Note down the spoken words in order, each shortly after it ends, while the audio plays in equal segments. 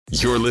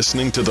You're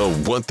listening to the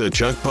What the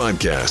Chuck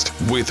podcast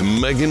with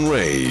Megan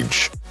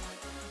Rage.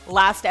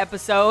 Last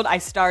episode, I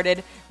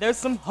started, there's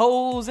some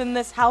hoes in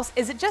this house.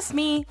 Is it just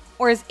me,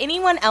 or is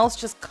anyone else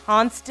just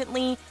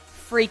constantly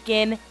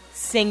freaking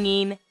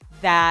singing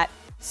that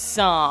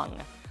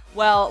song?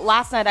 Well,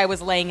 last night I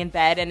was laying in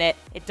bed and it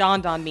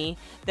dawned on me,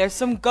 there's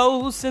some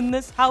ghosts in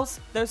this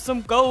house. There's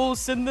some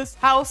ghosts in this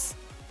house.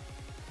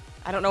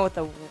 I don't know what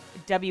the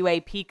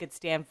WAP could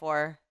stand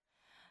for.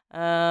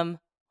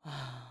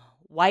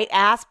 White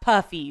ass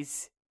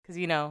puffies. Because,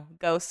 you know,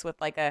 ghosts with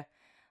like a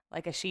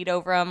sheet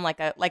over them, like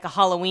a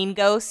Halloween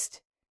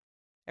ghost.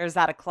 Or is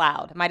that a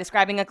cloud? Am I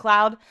describing a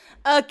cloud?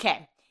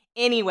 Okay.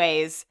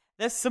 Anyways,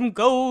 there's some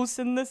ghosts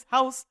in this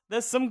house.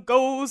 There's some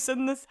ghosts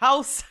in this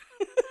house.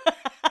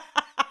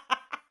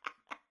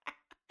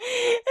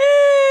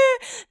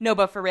 No,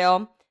 but for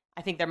real,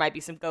 I think there might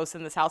be some ghosts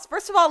in this house.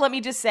 First of all, let me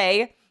just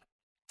say,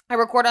 I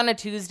record on a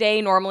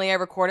Tuesday. Normally I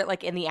record it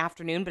like in the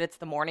afternoon, but it's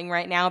the morning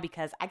right now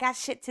because I got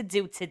shit to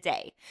do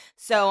today.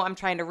 So I'm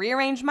trying to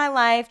rearrange my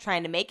life,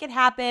 trying to make it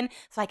happen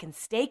so I can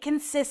stay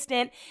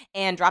consistent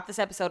and drop this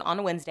episode on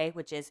a Wednesday,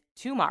 which is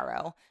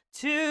tomorrow.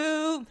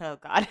 Oh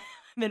God,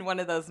 I'm in one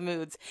of those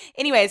moods.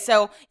 Anyway,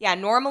 so yeah,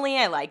 normally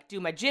I like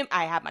do my gym.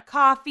 I have my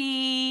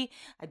coffee.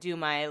 I do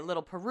my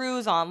little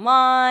peruse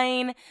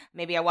online.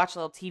 Maybe I watch a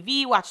little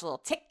TV, watch a little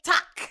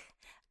TikTok.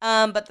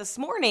 But this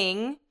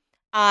morning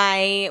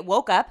I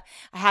woke up,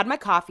 I had my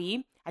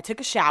coffee, I took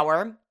a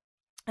shower,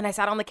 and I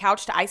sat on the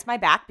couch to ice my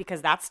back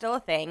because that's still a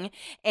thing.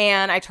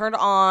 And I turned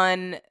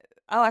on,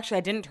 I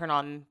didn't turn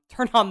on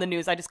the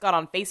news. I just got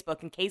on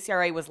Facebook, and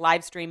KCRA was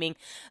live streaming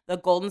the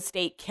Golden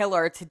State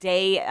Killer.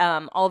 Today,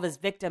 all of his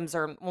victims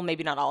are, well,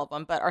 maybe not all of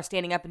them, but are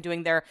standing up and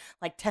doing their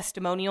like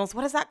testimonials.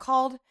 What is that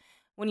called?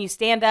 When you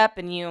stand up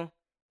and you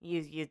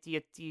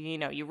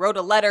wrote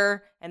a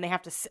letter and they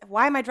have to,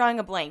 why am I drawing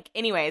a blank?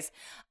 Anyways,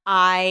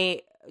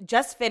 I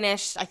just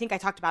finished, I think I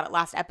talked about it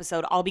last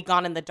episode, I'll Be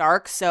Gone in the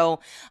Dark. So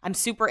I'm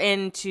super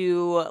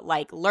into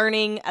like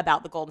learning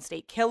about the Golden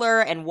State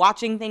Killer and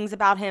watching things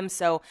about him.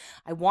 So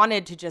I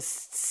wanted to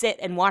just sit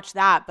and watch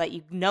that. But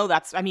you know,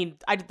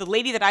 the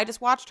lady that I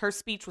just watched, her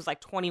speech was like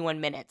 21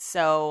 minutes.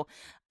 So,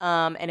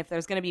 and if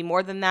there's going to be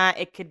more than that,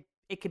 it could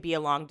be a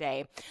long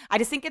day. I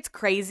just think it's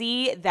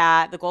crazy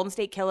that the Golden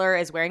State Killer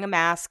is wearing a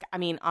mask. I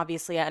mean,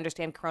 obviously I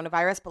understand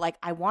coronavirus, but like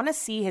I want to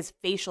see his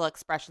facial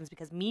expressions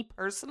because me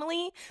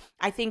personally,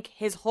 I think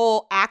his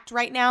whole act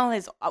right now,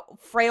 his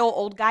frail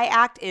old guy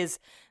act is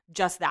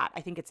just that.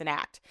 I think it's an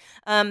act.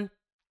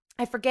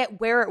 I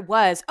forget where it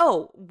was.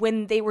 Oh,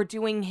 when they were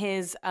doing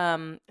his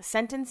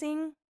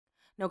sentencing.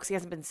 No, because he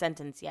hasn't been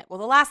sentenced yet. Well,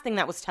 the last thing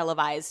that was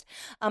televised,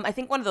 I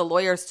think one of the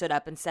lawyers stood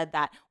up and said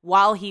that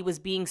while he was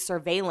being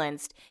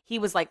surveillanced, he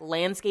was like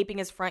landscaping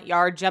his front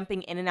yard,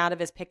 jumping in and out of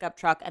his pickup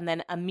truck. And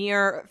then a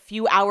mere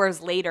few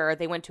hours later,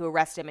 they went to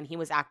arrest him and he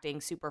was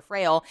acting super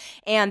frail.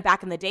 And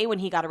back in the day when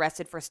he got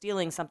arrested for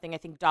stealing something, I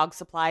think dog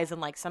supplies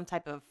and like some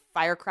type of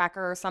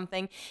firecracker or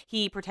something,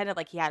 he pretended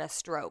like he had a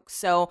stroke.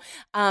 So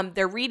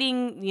they're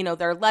reading,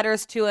 their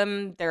letters to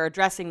him. They're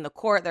addressing the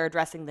court. They're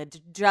addressing the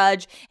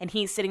judge. And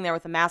he's sitting there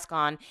with a mask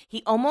on.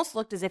 He almost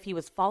looked as if he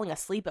was falling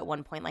asleep at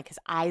one point. Like his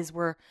eyes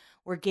were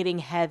getting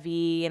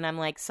heavy. And I'm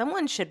like,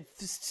 someone should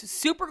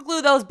super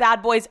glue those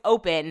bad boys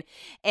open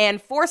and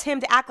force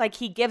him to act like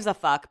he gives a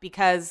fuck.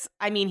 Because,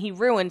 I mean, he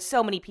ruined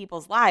so many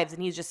people's lives.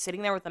 And he's just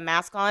sitting there with a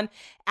mask on,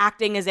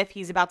 acting as if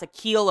he's about to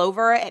keel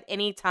over at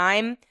any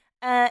time.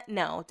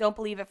 No, don't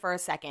believe it for a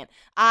second.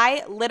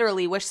 I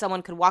literally wish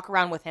someone could walk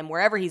around with him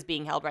wherever he's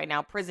being held right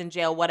now, prison,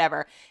 jail,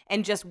 whatever,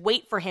 and just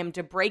wait for him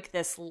to break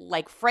this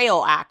like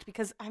frail act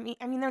because I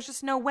mean there's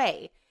just no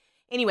way.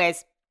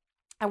 Anyways,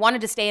 I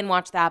wanted to stay and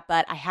watch that,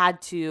 but I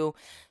had to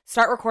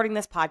start recording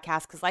this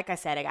podcast because like I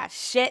said, I got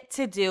shit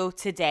to do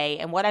today,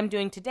 and what I'm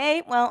doing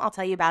today, well, I'll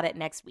tell you about it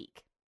next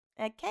week.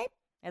 Okay?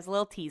 As a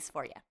little tease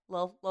for you.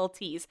 Little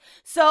tease.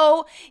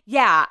 So,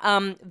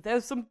 yeah,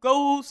 there's some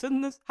ghosts in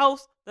this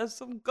house. There's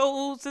some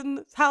ghosts in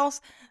this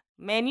house.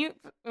 Man, you,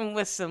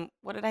 with some,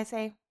 what did I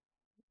say?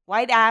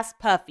 White ass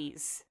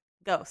puffies.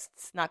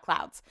 Ghosts, not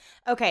clouds.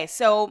 Okay,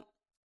 so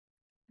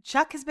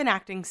Chuck has been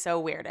acting so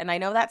weird. And I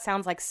know that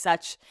sounds like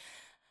such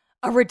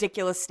a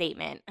ridiculous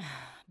statement,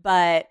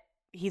 but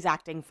he's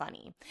acting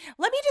funny.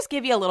 Let me just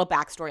give you a little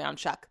backstory on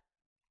Chuck.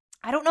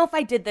 I don't know if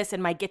I did this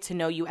in my Get to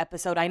Know You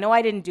episode. I know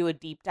I didn't do a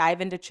deep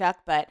dive into Chuck,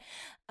 but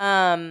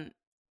I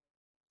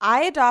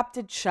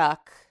adopted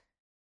Chuck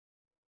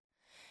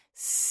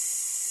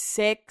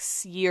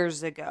 6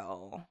 years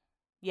ago.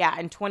 Yeah,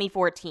 in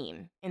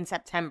 2014, in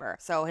September.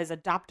 So his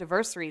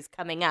adoptiversary is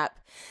coming up.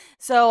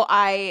 So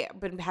I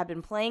had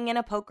been playing in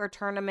a poker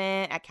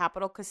tournament at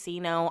Capital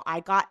Casino. I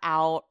got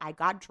out, I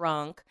got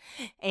drunk,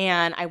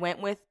 and I went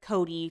with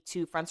Cody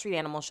to Front Street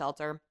Animal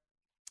Shelter.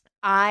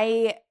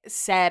 I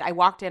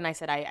walked in, I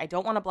said, I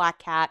don't want a black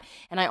cat,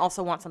 and I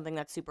also want something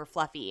that's super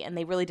fluffy, and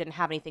they really didn't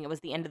have anything. It was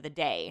the end of the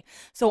day.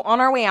 So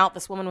on our way out,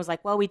 this woman was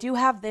like, well, we do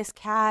have this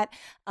cat.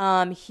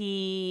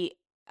 He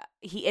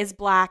he is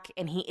black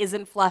and he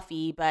isn't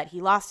fluffy, but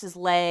he lost his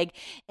leg.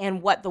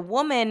 And what the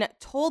woman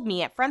told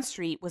me at Front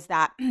Street was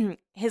that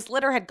his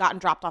litter had gotten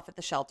dropped off at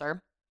the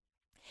shelter.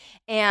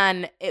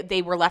 And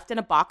they were left in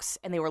a box,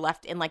 and they were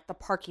left in like the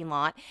parking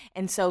lot.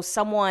 And so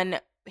someone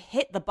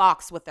hit the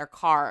box with their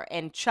car,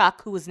 and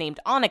Chuck, who was named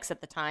Onyx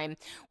at the time,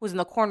 was in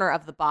the corner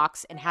of the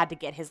box and had to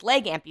get his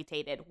leg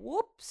amputated.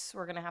 Whoops,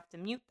 we're gonna have to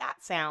mute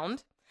that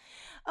sound.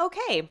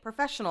 Okay,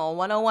 professional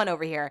 101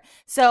 over here.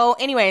 So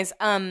anyways,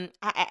 I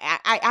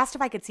asked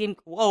if I could see him.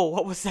 Whoa,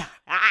 what was that?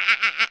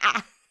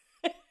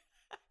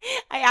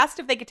 I asked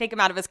if they could take him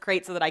out of his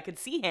crate so that I could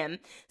see him.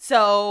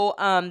 So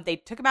they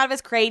took him out of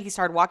his crate. He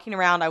started walking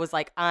around. I was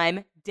like,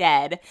 I'm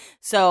dead.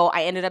 So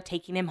I ended up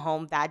taking him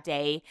home that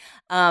day.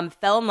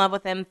 Fell in love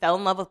with him, fell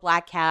in love with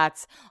black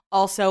cats.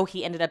 Also,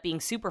 he ended up being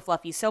super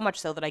fluffy, so much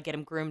so that I get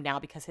him groomed now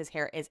because his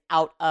hair is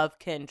out of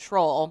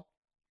control.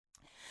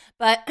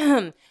 But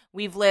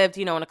we've lived,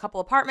 in a couple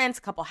apartments,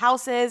 a couple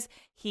houses.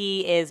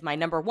 He is my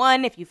number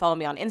one. If you follow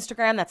me on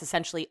Instagram, that's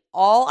essentially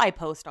all I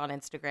post on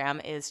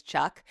Instagram is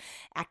Chuck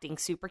acting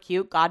super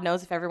cute. God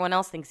knows if everyone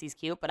else thinks he's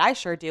cute, but I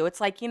sure do. It's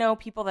like,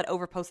 people that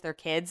overpost their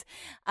kids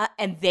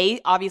and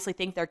they obviously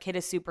think their kid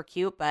is super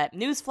cute, but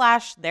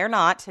newsflash, they're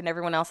not. And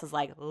everyone else is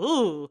like,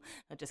 ooh,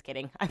 no, just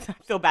kidding. I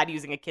feel bad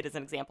using a kid as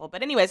an example.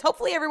 But anyways,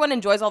 hopefully everyone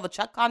enjoys all the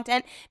Chuck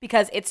content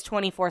because it's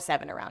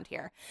 24/7 around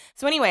here.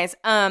 So anyways,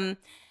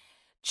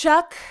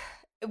 Chuck,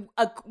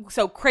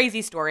 so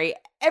crazy story.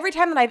 Every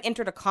time that I've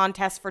entered a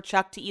contest for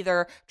Chuck to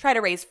either try to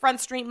raise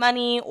Front Street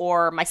money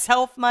or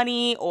myself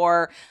money,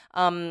 or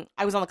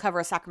I was on the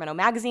cover of Sacramento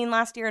Magazine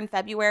last year in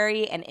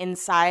February, and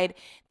inside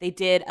they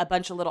did a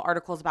bunch of little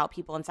articles about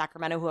people in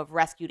Sacramento who have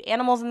rescued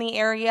animals in the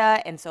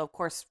area. And so, of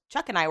course,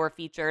 Chuck and I were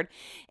featured.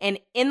 And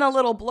in the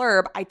little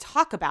blurb, I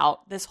talk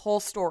about this whole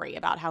story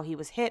about how he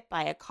was hit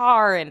by a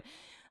car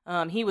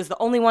and he was the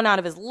only one out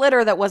of his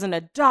litter that wasn't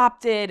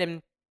adopted.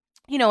 And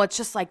it's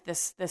just like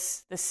this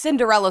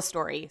Cinderella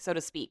story, so to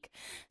speak.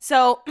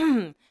 So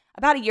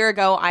about a year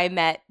ago, I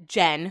met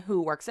Jen,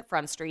 who works at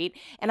Front Street,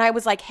 and I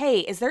was like, hey,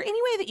 is there any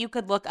way that you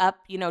could look up,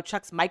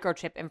 Chuck's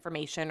microchip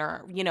information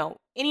or,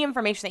 any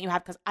information that you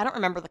have? Because I don't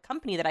remember the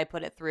company that I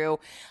put it through.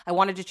 I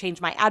wanted to change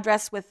my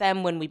address with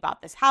them when we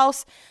bought this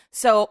house.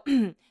 So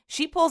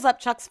she pulls up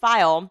Chuck's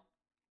file,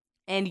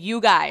 and you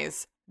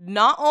guys,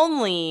 not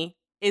only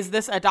is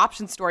this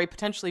adoption story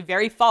potentially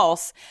very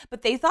false,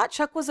 but they thought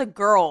Chuck was a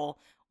girl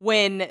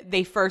when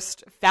they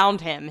first found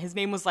him. His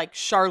name was like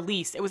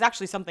Charlize. It was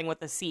actually something with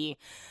a C.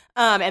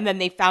 And then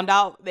they found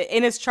out that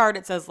in his chart,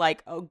 it says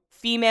like a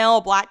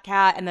female black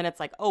cat. And then it's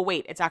like, oh,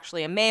 wait, it's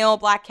actually a male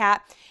black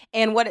cat.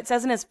 And what it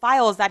says in his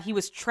file is that he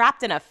was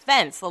trapped in a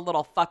fence, the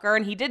little fucker,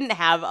 and he didn't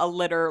have a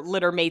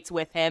litter mates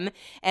with him.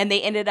 And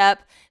they ended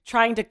up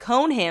trying to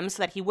cone him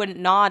so that he wouldn't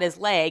gnaw at his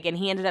leg. And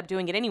he ended up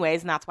doing it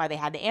anyways. And that's why they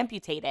had to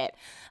amputate it.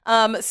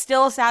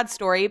 Still a sad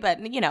story, but,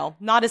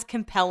 not as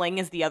compelling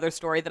as the other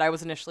story that I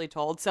was initially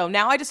told. So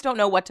now I just don't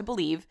know what to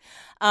believe.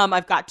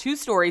 I've got two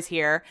stories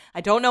here.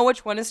 I don't know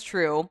which one is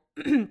true.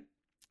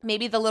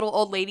 Maybe the little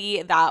old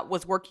lady that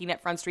was working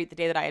at Front Street the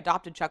day that I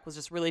adopted Chuck was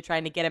just really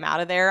trying to get him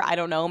out of there. I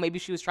don't know. Maybe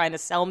she was trying to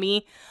sell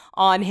me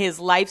on his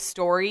life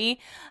story.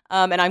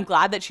 And I'm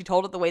glad that she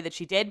told it the way that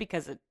she did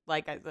because,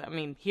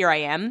 here I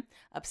am,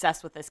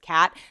 obsessed with this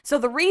cat. So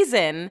the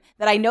reason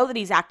that I know that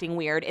he's acting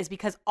weird is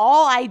because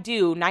all I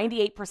do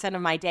 98%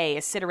 of my day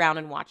is sit around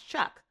and watch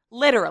Chuck.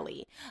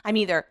 Literally. I'm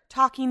either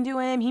talking to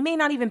him. He may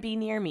not even be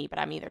near me, but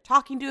I'm either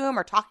talking to him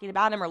or talking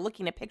about him or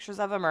looking at pictures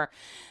of him, or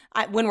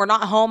when we're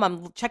not home,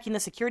 I'm checking the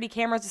security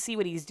cameras to see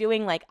what he's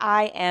doing. Like,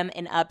 I am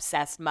an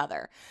obsessed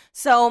mother.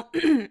 So,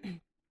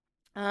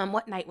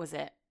 what night was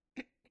it?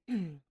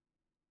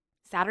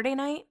 Saturday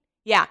night?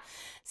 Yeah,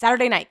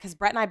 Saturday night, because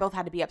Brett and I both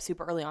had to be up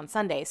super early on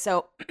Sunday.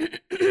 So,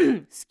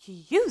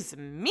 excuse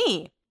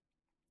me.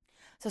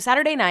 So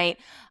Saturday night,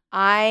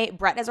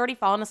 Brett has already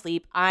fallen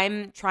asleep.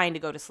 I'm trying to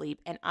go to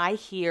sleep, and I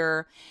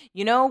hear,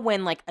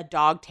 when like a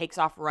dog takes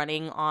off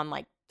running on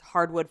like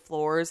hardwood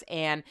floors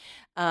and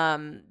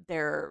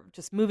they're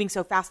just moving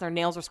so fast and their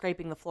nails are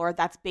scraping the floor.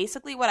 That's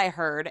basically what I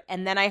heard.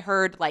 And then I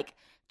heard like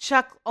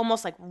Chuck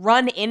almost like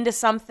run into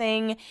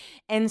something.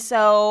 And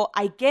so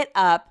I get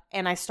up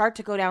and I start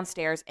to go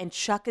downstairs, and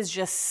Chuck is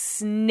just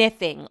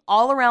sniffing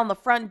all around the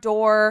front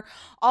door,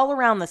 all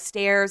around the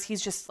stairs.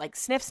 He's just like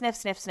sniff, sniff,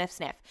 sniff, sniff,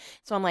 sniff.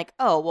 So I'm like,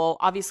 oh, well,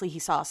 obviously he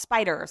saw a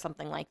spider or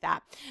something like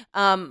that.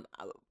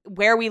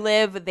 Where we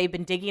live, they've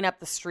been digging up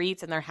the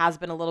streets, and there has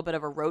been a little bit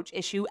of a roach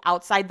issue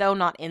outside, though,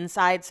 not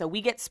inside. So we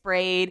get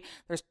sprayed.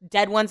 There's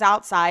dead ones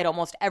outside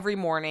almost every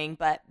morning,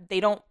 but they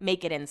don't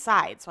make it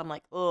inside. So I'm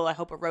like, oh, I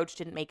hope a roach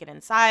didn't make it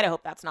inside. I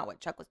hope that's not what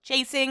Chuck was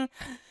chasing.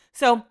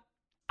 So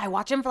I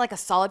watch him for like a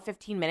solid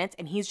 15 minutes,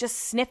 and he's just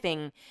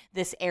sniffing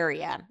this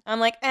area. I'm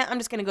like, I'm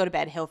just going to go to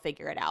bed. He'll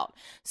figure it out.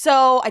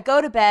 So I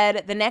go to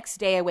bed. The next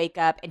day I wake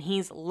up, and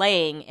he's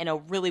laying in a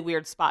really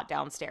weird spot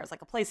downstairs,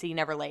 like a place that he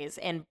never lays.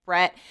 And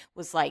Brett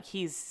was like,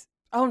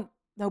 oh,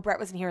 No, Brett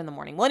wasn't here in the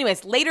morning. Well,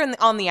 anyways, later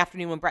on the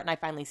afternoon when Brett and I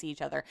finally see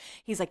each other,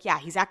 he's like, yeah,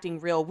 he's acting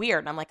real weird.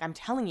 And I'm like, I'm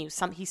telling you,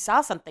 he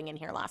saw something in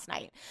here last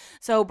night.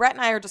 So Brett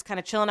and I are just kind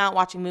of chilling out,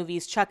 watching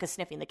movies. Chuck is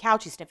sniffing the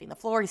couch. He's sniffing the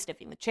floor. He's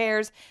sniffing the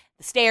chairs,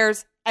 the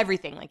stairs,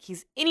 everything. Like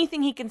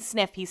anything he can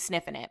sniff, he's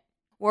sniffing it.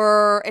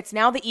 It's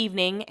now the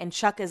evening, and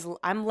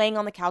I'm laying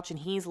on the couch, and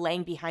he's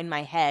laying behind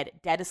my head,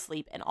 dead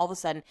asleep, and all of a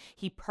sudden,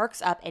 he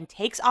perks up and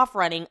takes off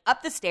running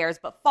up the stairs,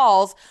 but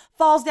falls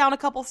down a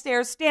couple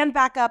stairs, stands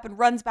back up, and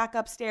runs back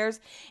upstairs,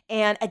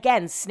 and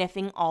again,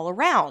 sniffing all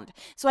around.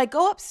 So I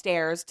go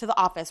upstairs to the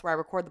office where I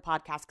record the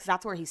podcast, because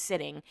that's where he's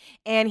sitting,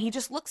 and he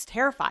just looks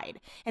terrified.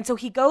 And so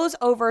he goes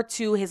over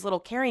to his little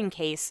carrying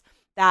case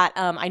that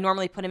I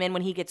normally put him in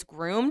when he gets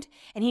groomed,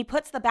 and he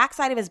puts the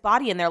backside of his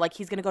body in there like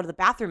he's going to go to the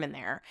bathroom in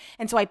there.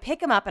 And so I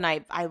pick him up and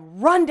I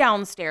run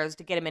downstairs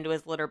to get him into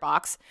his litter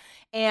box,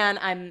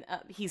 and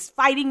he's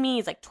fighting me.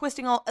 He's like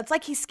twisting it's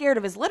like he's scared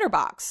of his litter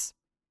box.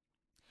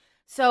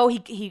 So he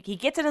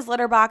gets in his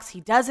litter box, he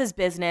does his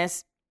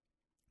business,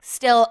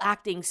 still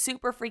acting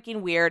super freaking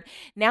weird.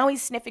 Now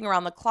he's sniffing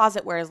around the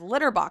closet where his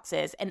litter box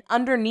is, and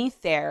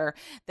underneath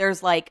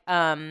there's like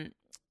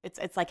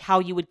It's like how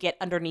you would get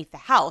underneath the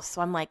house.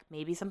 So I'm like,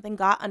 maybe something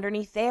got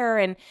underneath there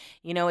and,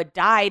 it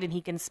died, and he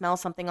can smell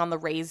something on the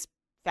raised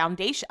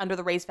foundation, under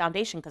the raised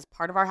foundation, because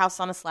part of our house is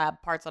on a slab,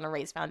 part's on a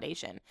raised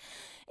foundation.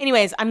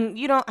 Anyways,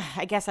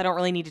 I guess I don't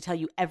really need to tell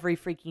you every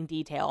freaking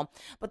detail.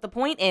 But the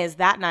point is,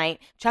 that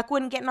night, Chuck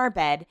wouldn't get in our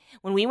bed.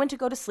 When we went to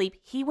go to sleep,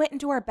 he went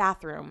into our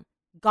bathroom,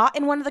 got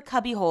in one of the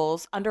cubby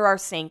holes under our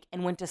sink,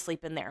 and went to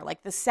sleep in there.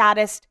 Like the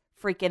saddest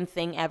freaking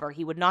thing ever.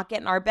 He would not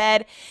get in our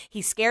bed.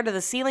 He's scared of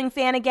the ceiling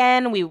fan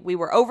again. We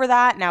were over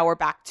that. Now we're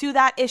back to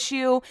that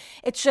issue.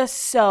 It's just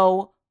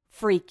so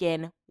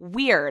freaking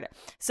weird.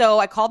 So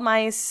I called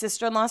my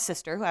sister-in-law's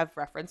sister, who I've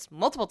referenced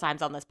multiple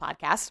times on this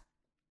podcast.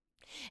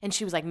 And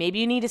she was like, maybe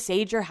you need to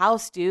sage your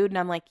house, dude. And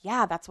I'm like,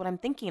 yeah, that's what I'm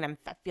thinking. I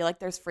feel like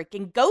there's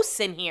freaking ghosts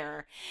in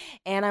here.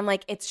 And I'm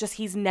like, it's just,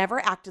 he's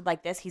never acted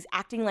like this. He's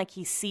acting like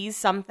he sees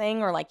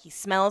something or like he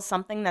smells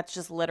something that's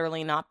just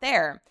literally not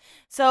there.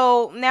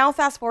 So now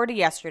fast forward to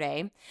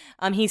yesterday.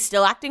 He's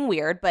still acting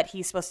weird, but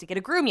he's supposed to get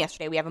a groom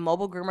yesterday. We have a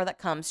mobile groomer that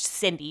comes,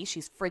 Cindy.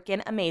 She's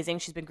freaking amazing.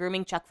 She's been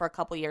grooming Chuck for a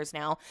couple years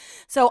now.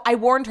 So I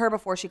warned her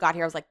before she got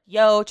here. I was like,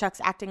 yo,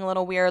 Chuck's acting a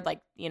little weird. Like,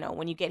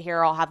 when you get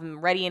here, I'll have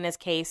him ready in his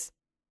case.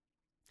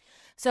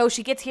 So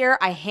she gets here,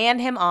 I hand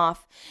him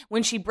off.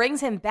 When she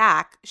brings him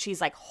back,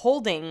 she's like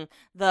holding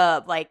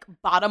the like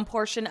bottom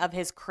portion of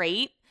his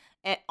crate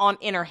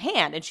in her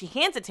hand, and she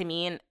hands it to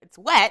me, and it's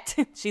wet.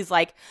 She's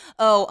like,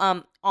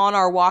 on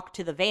our walk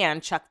to the van,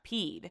 Chuck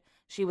peed.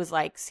 She was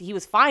like, he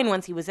was fine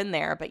once he was in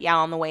there, but yeah,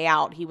 on the way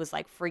out, he was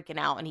like freaking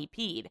out and he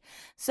peed.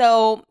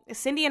 So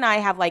Cindy and I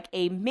have like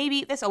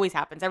maybe, this always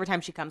happens. Every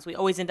time she comes, we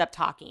always end up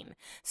talking.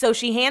 So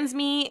she hands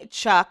me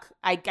Chuck.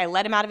 I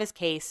let him out of his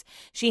case.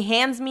 She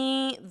hands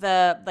me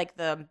the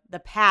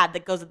pad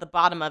that goes at the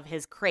bottom of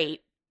his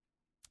crate.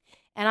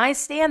 And I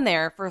stand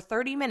there for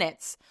 30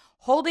 minutes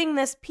holding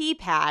this pee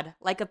pad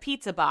like a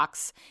pizza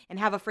box and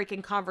have a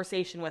freaking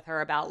conversation with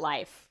her about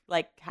life.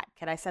 Like,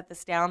 can I set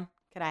this down?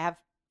 Can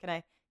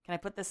I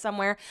put this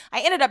somewhere?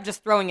 I ended up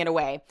just throwing it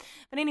away.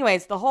 But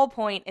anyways, the whole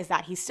point is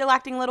that he's still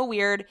acting a little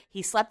weird.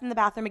 He slept in the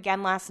bathroom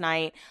again last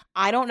night.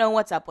 I don't know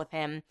what's up with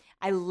him.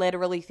 I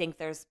literally think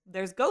there's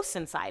ghosts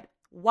inside.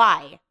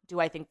 Why do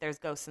I think there's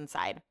ghosts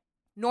inside?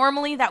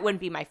 Normally, that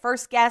wouldn't be my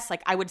first guess.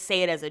 Like, I would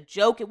say it as a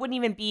joke. It wouldn't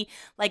even be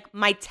like the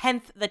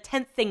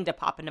 10th thing to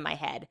pop into my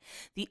head.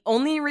 The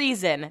only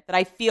reason that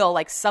I feel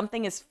like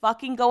something is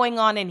fucking going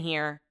on in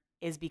here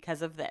is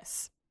because of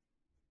this.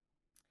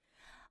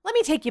 Let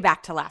me take you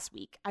back to last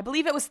week. I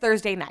believe it was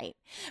Thursday night.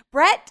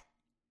 Brett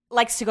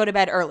likes to go to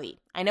bed early.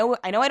 I know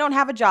I don't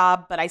have a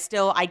job, but I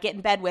get in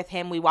bed with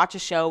him. We watch a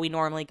show. We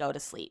normally go to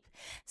sleep.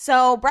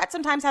 So Brett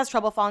sometimes has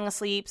trouble falling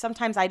asleep.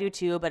 Sometimes I do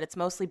too, but it's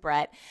mostly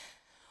Brett.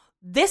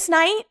 This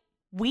night,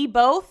 we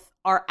both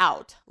are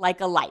out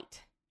like a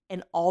light.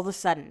 And all of a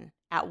sudden,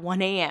 at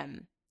 1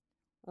 a.m.,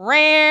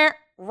 rah,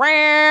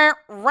 rah,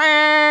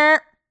 rah,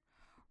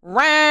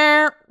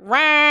 rah,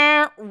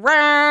 rah,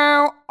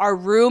 rah. Our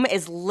room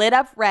is lit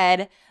up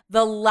red,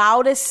 the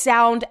loudest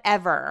sound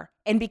ever.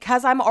 And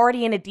because I'm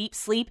already in a deep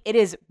sleep, it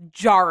is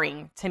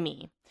jarring to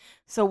me.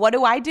 So what do?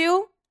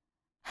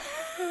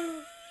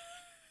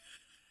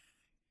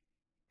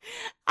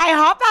 I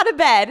hop out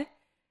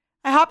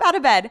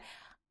of bed.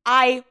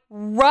 I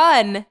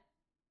run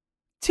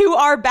to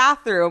our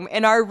bathroom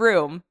in our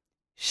room,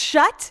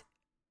 shut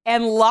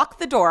and lock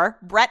the door.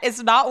 Brett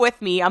is not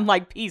with me. I'm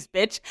like, peace,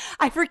 bitch.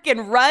 I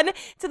freaking run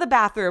to the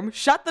bathroom,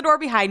 shut the door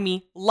behind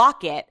me,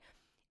 lock it.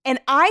 And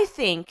I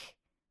think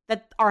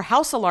that our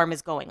house alarm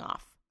is going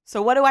off.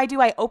 So what do?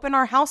 I open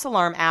our house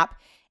alarm app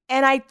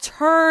and I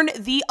turn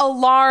the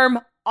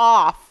alarm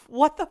off.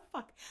 What the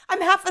fuck?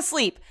 I'm half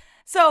asleep.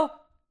 So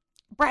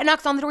Brett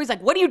knocks on the door. He's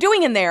like, what are you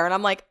doing in there? And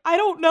I'm like, I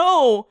don't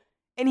know.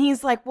 And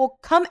he's like, well,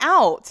 come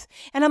out.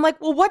 And I'm like,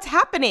 well, what's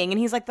happening? And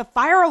he's like, the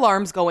fire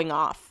alarm's going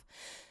off.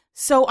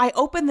 So I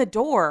opened the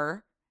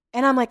door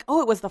and I'm like,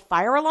 oh, it was the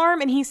fire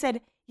alarm? And he said,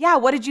 yeah,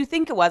 what did you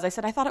think it was? I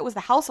said, I thought it was the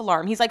house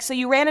alarm. He's like, so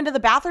you ran into the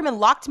bathroom and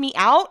locked me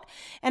out?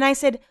 And I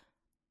said,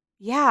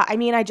 yeah, I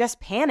mean, I just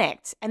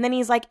panicked. And then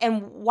he's like,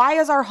 and why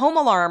is our home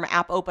alarm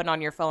app open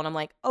on your phone? I'm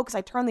like, oh, because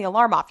I turned the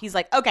alarm off. He's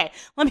like, okay,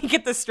 let me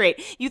get this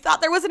straight. You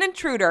thought there was an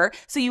intruder,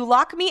 so you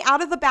lock me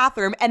out of the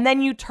bathroom and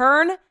then you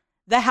turn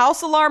the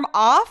house alarm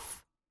off?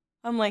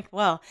 I'm like,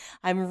 well,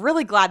 I'm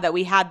really glad that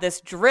we had this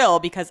drill,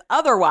 because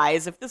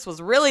otherwise, if this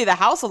was really the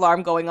house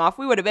alarm going off,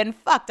 we would have been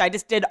fucked. I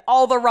just did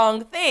all the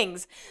wrong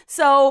things.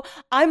 So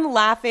I'm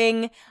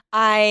laughing.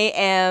 I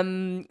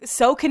am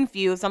so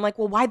confused. I'm like,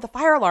 well, why'd the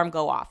fire alarm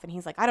go off? And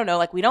he's like, I don't know.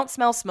 Like, we don't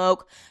smell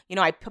smoke. You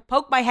know, I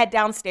poke my head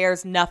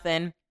downstairs,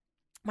 nothing.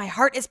 My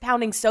heart is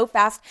pounding so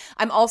fast.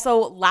 I'm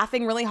also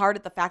laughing really hard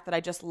at the fact that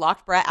I just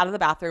locked Brett out of the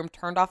bathroom,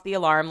 turned off the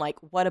alarm. Like,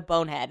 what a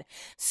bonehead.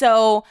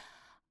 So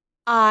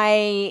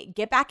I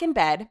get back in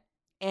bed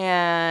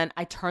and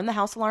I turn the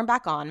house alarm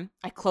back on.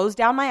 I close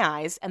down my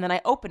eyes and then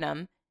I open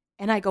them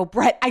and I go,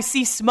 Brett, I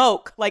see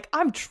smoke. Like,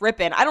 I'm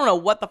tripping. I don't know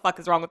what the fuck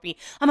is wrong with me.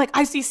 I'm like,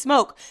 I see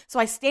smoke. So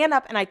I stand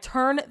up and I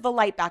turn the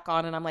light back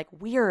on and I'm like,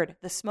 weird.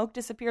 The smoke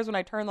disappears when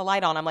I turn the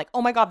light on. I'm like,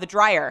 oh my God, the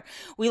dryer.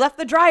 We left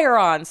the dryer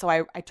on. So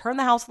I turn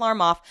the house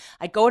alarm off.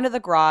 I go into the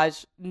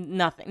garage.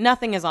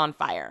 Nothing is on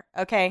fire.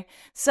 Okay.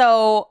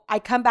 So I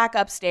come back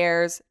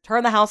upstairs,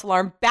 turn the house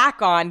alarm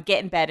back on,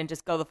 get in bed and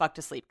just go the fuck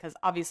to sleep, because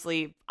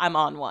obviously I'm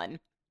on one.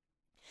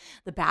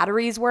 The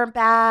batteries weren't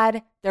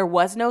bad. There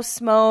was no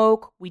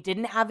smoke. We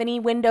didn't have any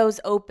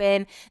windows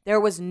open. There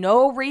was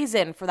no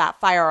reason for that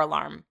fire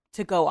alarm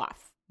to go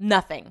off.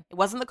 Nothing. It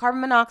wasn't the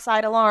carbon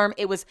monoxide alarm.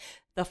 It was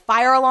the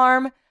fire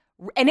alarm.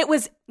 And it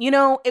was, you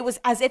know, it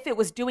was as if it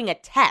was doing a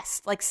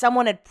test, like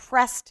someone had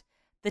pressed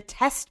the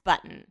test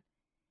button.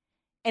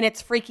 And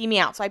it's freaking me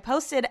out. So I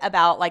posted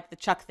about like the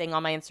Chuck thing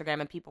on my Instagram,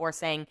 and people were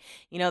saying,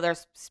 you know, if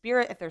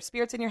there's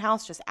spirits in your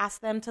house, just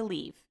ask them to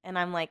leave. And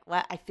I'm like,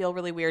 what? I feel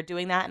really weird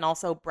doing that. And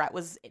also Brett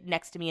was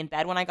next to me in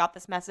bed when I got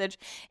this message,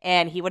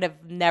 and he would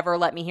have never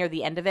let me hear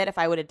the end of it if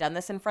I would have done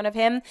this in front of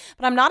him.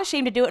 But I'm not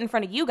ashamed to do it in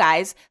front of you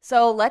guys.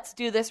 So let's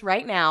do this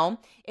right now.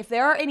 If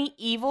there are any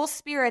evil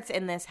spirits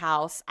in this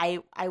house, I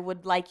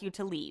would like you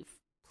to leave.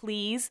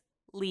 Please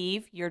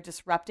leave. You're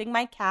disrupting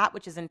my cat,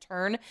 which is in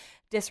turn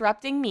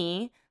disrupting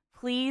me.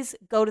 Please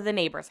go to the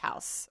neighbor's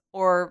house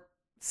or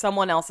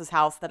someone else's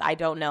house that I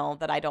don't know,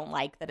 that I don't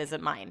like, that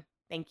isn't mine.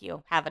 Thank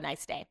you. Have a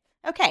nice day.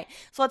 Okay,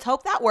 so let's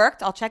hope that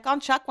worked. I'll check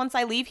on Chuck once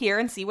I leave here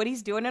and see what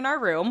he's doing in our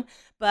room.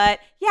 But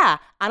yeah,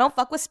 I don't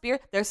fuck with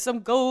spirit. There's some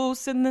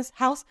ghosts in this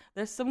house.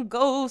 There's some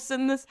ghosts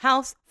in this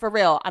house. For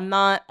real, I'm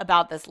not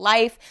about this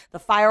life. The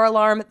fire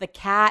alarm, the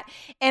cat.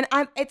 And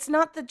it's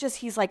not that just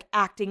he's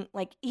acting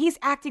like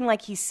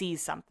he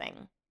sees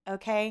something,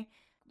 okay?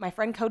 My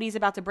friend Cody's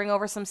about to bring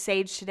over some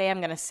sage today.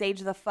 I'm going to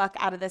sage the fuck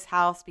out of this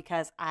house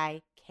because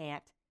I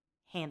can't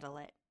handle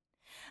it.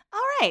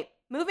 All right,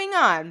 moving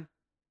on.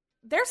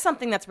 There's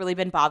something that's really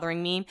been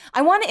bothering me.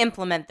 I want to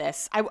implement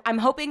this. I'm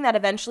hoping that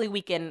eventually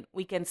we can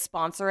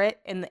sponsor it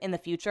in the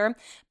future.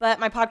 But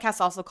my podcast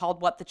is also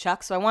called What the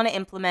Chuck, so I want to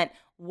implement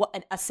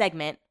a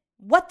segment.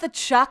 What the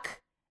Chuck?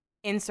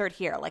 Insert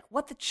here. Like,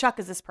 what the Chuck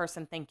is this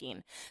person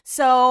thinking?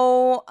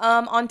 So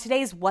on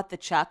today's What the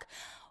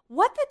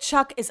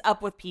Chuck is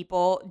up with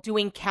people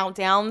doing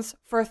countdowns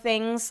for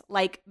things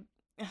like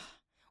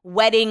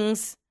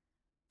weddings,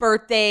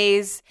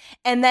 birthdays,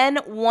 and then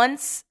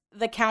once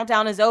the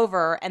countdown is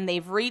over and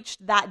they've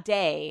reached that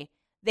day,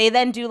 they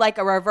then do like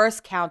a reverse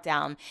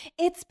countdown.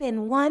 It's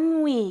been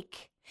 1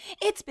 week.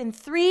 It's been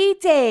 3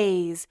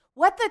 days.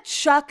 What the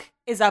Chuck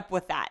is up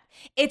with that?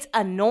 It's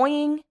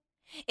annoying.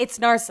 It's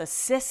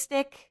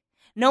narcissistic.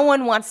 No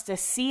one wants to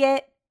see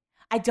it.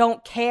 I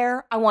don't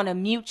care. I want to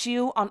mute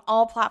you on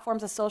all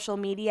platforms of social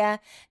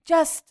media.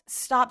 Just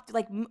stop.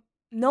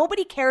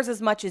 Nobody cares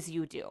as much as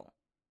you do.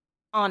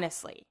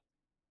 Honestly.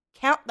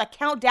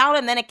 Count down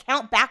and then a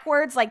count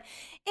backwards. You're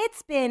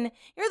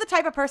the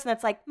type of person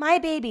that's like, my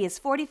baby is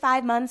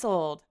 45 months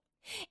old.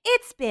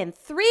 It's been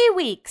 3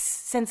 weeks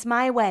since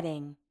my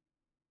wedding.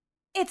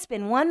 It's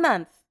been 1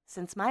 month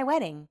since my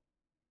wedding.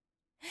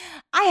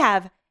 I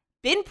have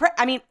been,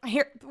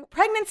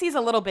 pregnancy is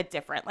a little bit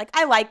different.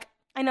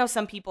 I know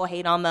some people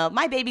hate on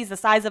my baby's the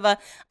size of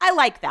I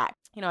like that.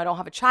 I don't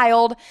have a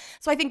child.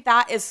 So I think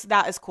that is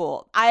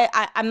cool.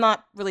 I'm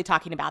not really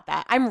talking about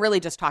that. I'm really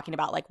just talking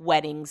about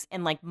weddings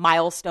and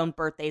milestone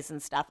birthdays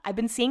and stuff. I've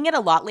been seeing it a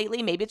lot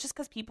lately. Maybe it's just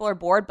because people are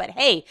bored, but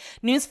hey,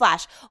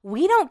 newsflash,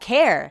 we don't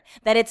care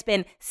that it's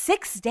been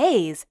 6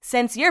 days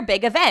since your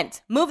big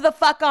event. Move the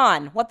fuck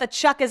on. What the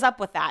Chuck is up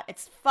with that?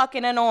 It's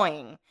fucking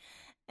annoying.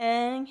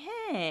 And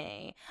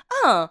hey,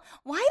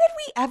 why did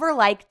we ever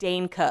like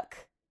Dane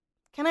Cook?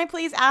 Can I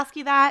please ask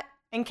you that?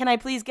 And can I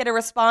please get a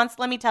response?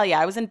 Let me tell you,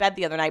 I was in bed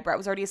the other night. Brett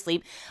was already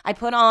asleep. I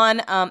put on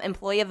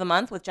Employee of the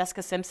Month with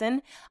Jessica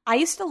Simpson. I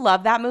used to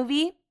love that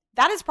movie.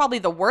 That is probably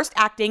the worst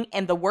acting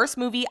and the worst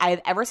movie I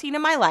have ever seen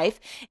in my life.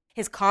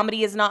 His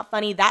comedy is not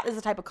funny. That is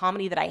the type of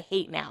comedy that I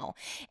hate now.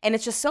 And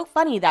it's just so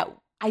funny that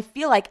I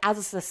feel like as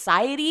a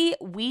society,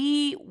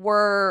 we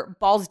were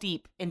balls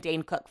deep in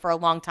Dane Cook for a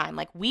long time.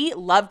 Like, we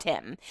loved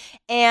him.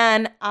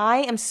 And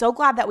I am so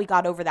glad that we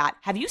got over that.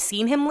 Have you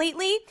seen him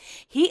lately?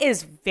 He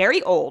is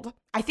very old.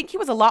 I think he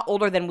was a lot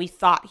older than we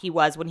thought he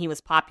was when he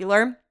was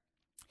popular.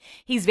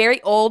 He's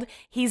very old.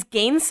 He's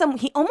gained some,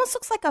 he almost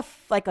looks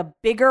like a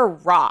bigger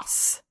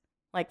Ross,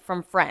 like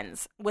from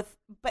Friends,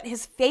 but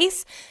his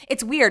face,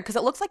 it's weird because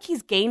it looks like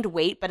he's gained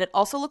weight, but it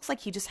also looks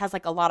like he just has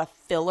like a lot of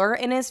filler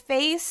in his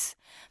face.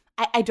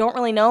 I don't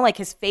really know, like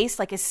his face,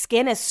 like his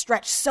skin is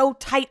stretched so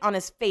tight on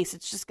his face,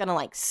 it's just gonna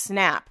like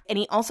snap. And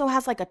he also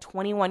has like a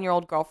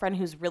 21-year-old girlfriend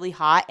who's really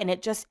hot, and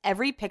it just,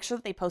 every picture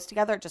that they post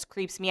together, it just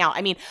creeps me out.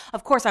 I mean,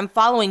 of course, I'm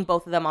following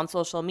both of them on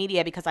social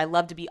media because I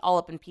love to be all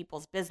up in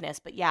people's business,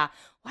 but yeah,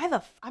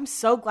 I'm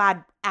so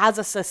glad as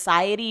a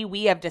society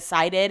we have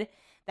decided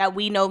that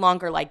we no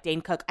longer like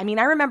Dane Cook. I mean,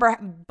 I remember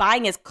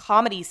buying his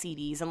comedy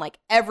CDs and like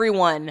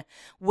everyone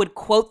would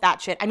quote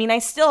that shit. I mean, I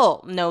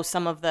still know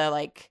some of the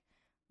like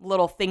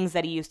little things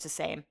that he used to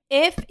say.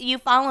 If you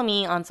follow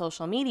me on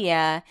social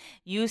media,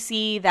 you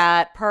see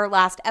that per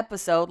last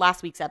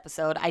week's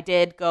episode, I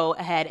did go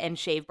ahead and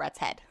shave Brett's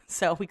head.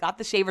 So we got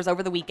the shavers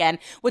over the weekend,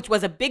 which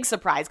was a big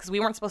surprise because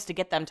we weren't supposed to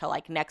get them till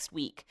like next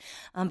week.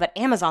 But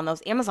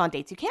those Amazon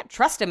dates, you can't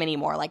trust them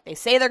anymore. Like they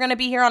say they're going to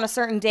be here on a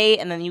certain date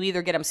and then you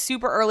either get them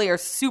super early or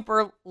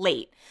super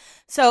late.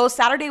 So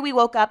Saturday we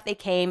woke up, they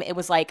came, it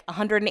was like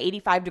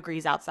 185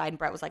 degrees outside and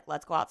Brett was like,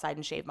 let's go outside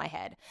and shave my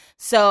head.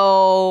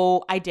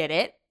 So I did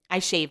it. I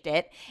shaved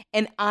it,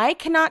 and I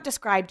cannot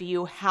describe to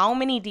you how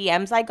many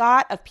DMs I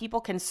got of people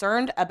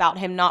concerned about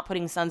him not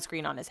putting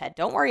sunscreen on his head.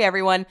 Don't worry,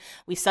 everyone.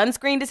 We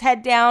sunscreened his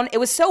head down. It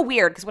was so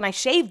weird because when I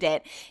shaved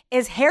it,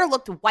 his hair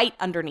looked white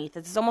underneath.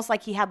 It's almost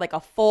like he had like a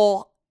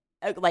full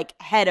like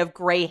head of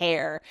gray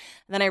hair.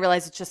 And then I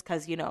realized it's just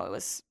because, he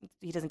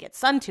doesn't get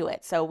sun to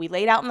it. So we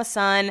laid out in the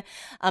sun.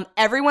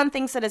 Everyone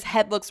thinks that his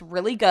head looks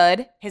really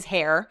good, his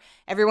hair.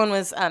 Everyone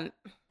was...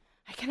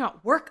 I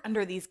cannot work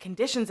under these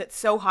conditions. It's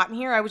so hot in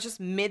here. I was just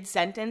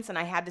mid-sentence and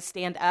I had to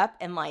stand up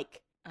and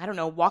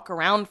walk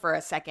around for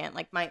a second.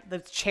 Like the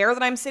chair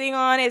that I'm sitting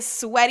on is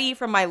sweaty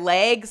from my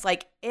legs.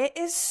 Like it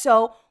is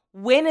so,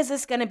 when is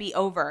this going to be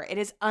over? It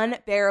is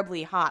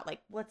unbearably hot.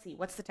 Like, let's see,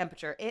 what's the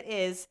temperature? It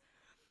is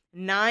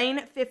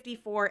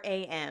 9:54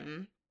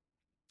 a.m.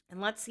 And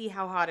let's see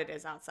how hot it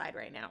is outside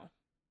right now.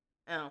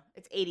 Oh,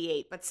 it's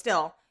 88, but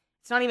still,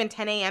 it's not even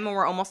 10 a.m. and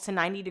we're almost to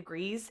 90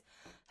 degrees.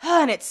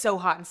 And it's so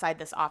hot inside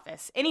this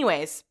office.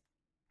 Anyways,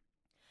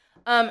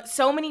 I've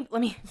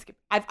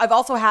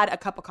also had a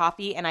cup of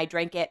coffee and I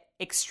drank it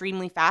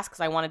extremely fast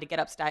because I wanted to get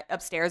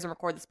upstairs and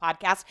record this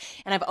podcast.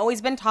 And I've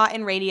always been taught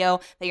in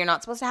radio that you're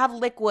not supposed to have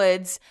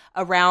liquids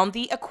around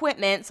the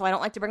equipment. So I don't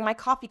like to bring my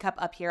coffee cup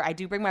up here. I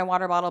do bring my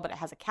water bottle, but it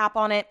has a cap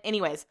on it.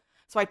 Anyways,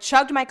 so I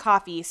chugged my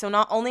coffee. So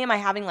not only am I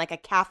having like a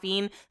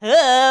caffeine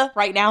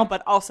right now,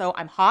 but also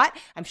I'm hot,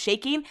 I'm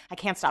shaking, I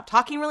can't stop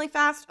talking really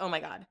fast. Oh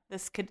my God,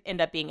 this could end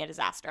up being a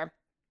disaster.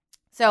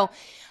 So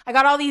I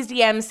got all these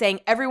DMs saying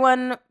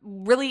everyone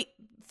really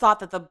thought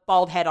that the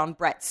bald head on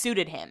Brett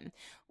suited him.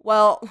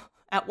 Well,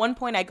 at one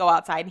point I go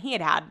outside and he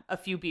had a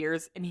few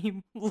beers and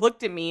he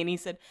looked at me and he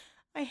said,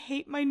 I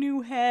hate my new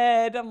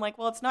head. I'm like,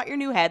 well, it's not your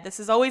new head. This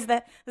is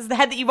the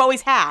head that you've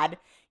always had.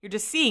 You're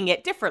just seeing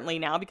it differently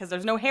now because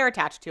there's no hair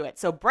attached to it.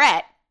 So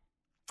Brett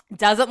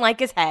doesn't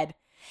like his head.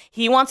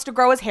 He wants to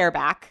grow his hair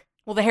back.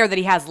 Well, the hair that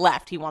he has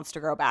left, he wants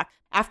to grow back.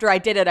 After I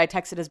did it, I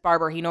texted his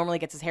barber. He normally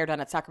gets his hair done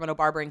at Sacramento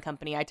Barbering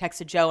Company. I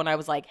texted Joe and I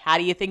was like, how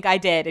do you think I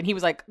did? And he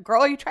was like,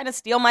 girl, are you trying to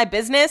steal my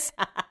business?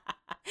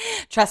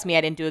 Trust me,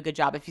 I didn't do a good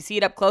job. If you see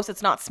it up close,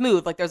 it's not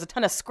smooth. Like there's a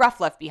ton of scruff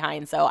left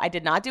behind. So I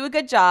did not do a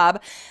good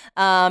job.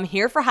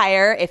 Here for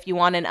hire if you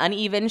want an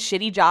uneven,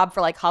 shitty job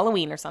for like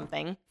Halloween or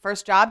something.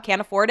 First job,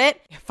 can't afford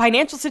it.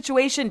 Financial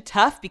situation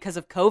tough because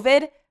of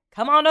COVID.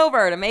 Come on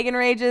over to Megan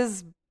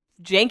Rage's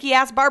janky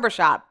ass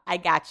barbershop. I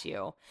got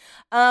you.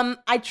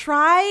 I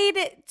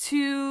tried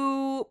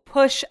to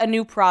push a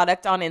new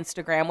product on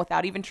Instagram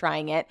without even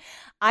trying it.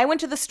 I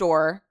went to the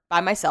store by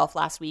myself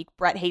last week.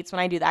 Brett hates when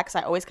I do that because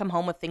I always come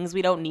home with things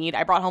we don't need.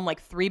 I brought home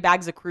like 3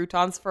 bags of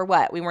croutons for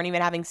what? We weren't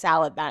even having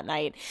salad that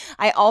night.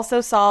 I also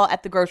saw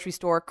at the grocery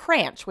store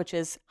Cranch, which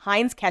is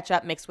Heinz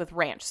ketchup mixed with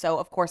ranch. So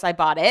of course I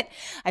bought it.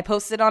 I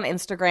posted it on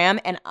Instagram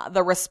and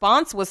the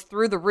response was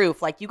through the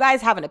roof. Like, you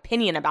guys have an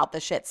opinion about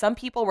this shit. Some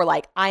people were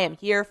like, I am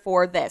here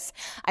for this.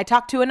 I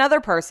talked to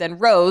another person,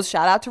 Rose,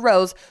 shout out to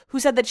Rose, who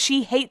said that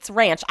she hates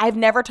ranch. I've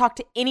never talked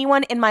to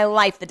anyone in my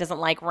life that doesn't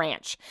like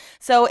ranch.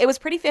 So it was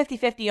pretty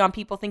 50-50 on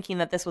people thinking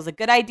that this was a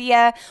good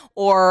idea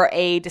or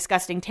a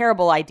disgusting,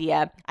 terrible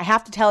idea. I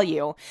have to tell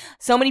you,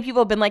 so many people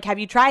have been like, have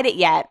you tried it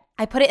yet?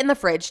 I put it in the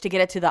fridge to get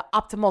it to the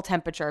optimal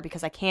temperature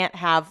because I can't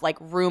have like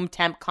room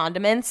temp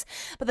condiments.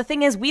 But the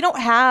thing is, we don't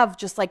have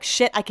just like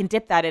shit I can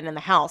dip that in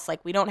the house. Like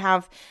we don't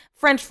have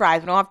French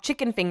fries. We don't have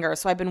chicken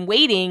fingers. So I've been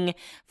waiting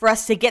for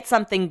us to get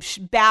something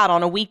bad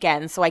on a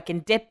weekend so I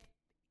can dip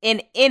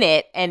in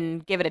it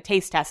and give it a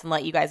taste test and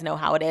let you guys know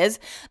how it is.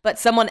 But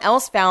someone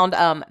else found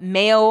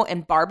mayo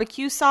and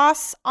barbecue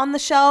sauce on the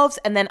shelves.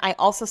 And then I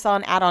also saw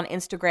an ad on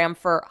Instagram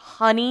for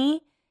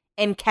honey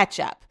and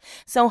ketchup.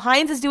 So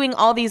Heinz is doing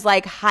all these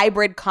like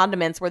hybrid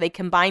condiments where they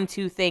combine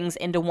two things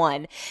into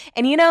one.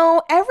 And you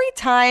know, every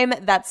time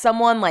that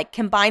someone like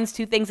combines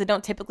two things that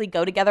don't typically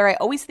go together, I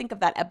always think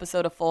of that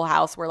episode of Full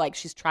House where like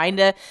she's trying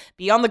to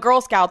be on the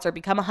Girl Scouts or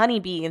become a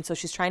honeybee. And so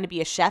she's trying to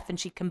be a chef and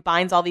she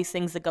combines all these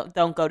things that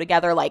don't go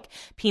together, like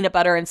peanut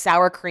butter and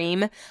sour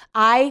cream.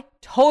 I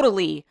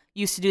totally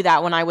used to do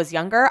that when I was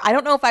younger. I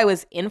don't know if I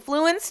was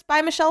influenced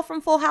by Michelle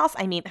from Full House.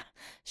 I mean,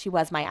 she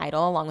was my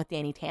idol along with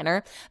Danny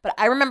Tanner. But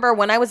I remember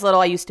when I was little,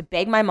 I used to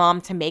beg my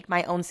mom to make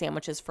my own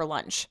sandwiches for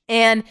lunch.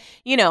 And,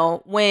 you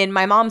know, when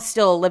my mom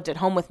still lived at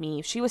home with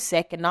me, she was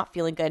sick and not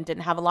feeling good and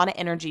didn't have a lot of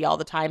energy all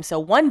the time. So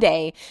one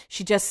day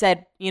she just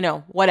said, you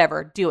know,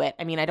 whatever, do it.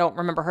 I mean, I don't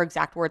remember her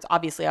exact words.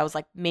 Obviously, I was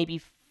like maybe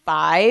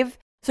 5.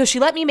 So she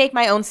let me make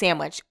my own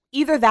sandwich.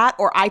 Either that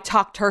or I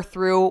talked her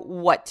through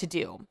what to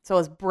do. So it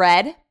was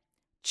bread,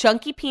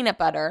 chunky peanut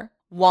butter,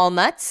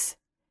 walnuts,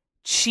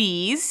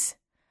 cheese.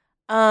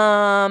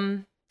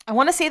 I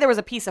want to say there was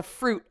a piece of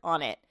fruit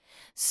on it.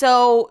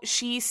 So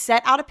she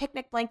set out a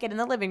picnic blanket in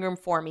the living room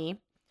for me,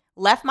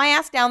 left my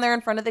ass down there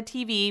in front of the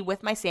TV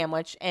with my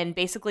sandwich, and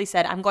basically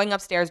said, I'm going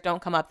upstairs,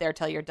 don't come up there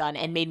till you're done,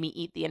 and made me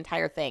eat the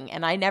entire thing.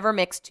 And I never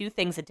mixed two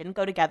things that didn't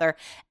go together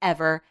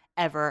ever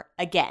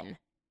again.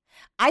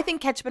 I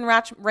think ketchup and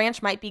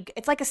ranch might be,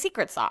 it's like a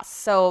secret sauce.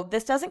 So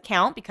this doesn't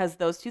count because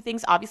those two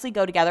things obviously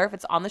go together if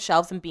it's on the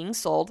shelves and being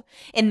sold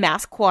in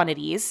mass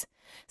quantities.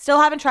 Still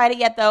haven't tried it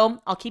yet,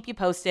 though. I'll keep you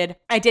posted.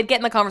 I did get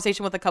in the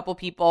conversation with a couple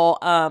people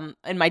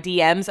in my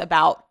DMs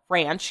about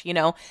ranch, you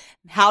know,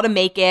 how to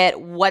make it,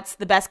 what's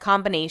the best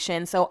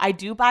combination. So I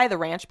do buy the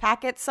ranch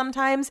packets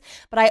sometimes,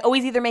 but I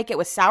always either make it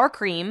with sour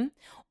cream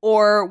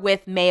or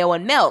with mayo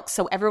and milk.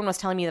 So everyone was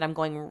telling me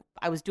that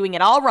I was doing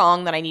it all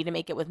wrong, that I need to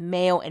make it with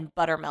mayo and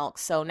buttermilk.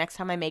 So next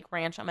time I make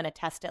ranch, I'm going to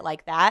test it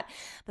like that.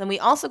 But then we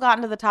also got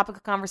into the topic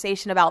of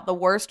conversation about the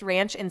worst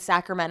ranch in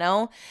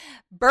Sacramento.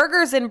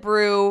 Burgers and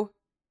Brew,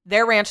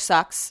 their ranch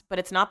sucks, but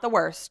it's not the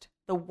worst.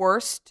 The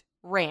worst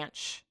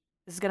ranch,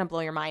 this is going to blow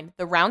your mind.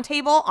 The Round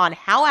Table on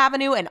Howe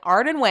Avenue and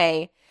Arden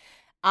Way.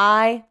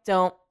 I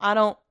don't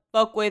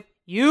fuck with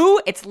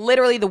you. It's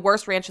literally the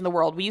worst ranch in the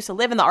world. We used to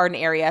live in the Arden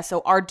area,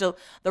 so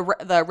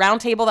the Round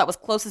Table that was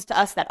closest to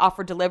us that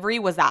offered delivery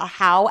was that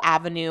Howe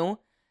Avenue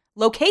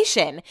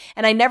location.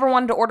 And I never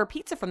wanted to order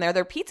pizza from there.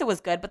 Their pizza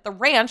was good, but the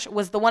ranch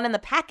was the one in the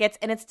packets,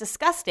 and it's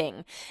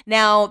disgusting.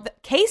 Now, the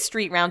K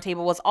Street Round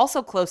Table was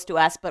also close to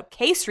us, but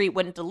K Street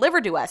wouldn't deliver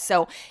to us.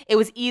 So it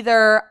was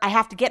either I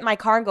have to get in my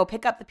car and go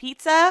pick up the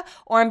pizza,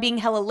 or I'm being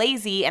hella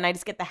lazy and I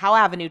just get the Howe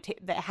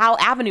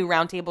Avenue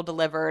Round Table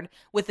delivered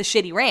with the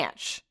shitty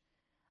ranch.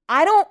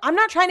 I'm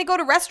not trying to go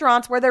to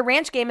restaurants where their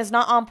ranch game is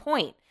not on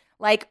point.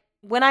 Like,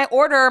 when I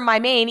order my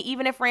main,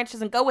 even if ranch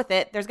doesn't go with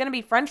it, there's going to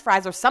be French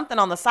fries or something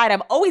on the side.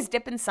 I'm always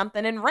dipping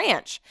something in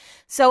ranch.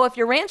 So if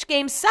your ranch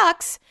game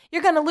sucks,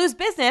 you're going to lose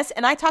business.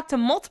 And I talked to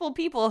multiple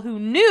people who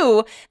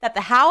knew that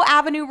the Howe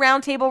Avenue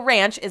Round Table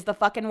Ranch is the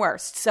fucking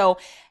worst. So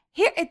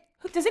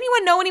does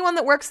anyone know anyone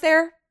that works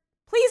there?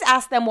 Please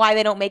ask them why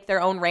they don't make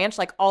their own ranch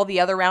like all the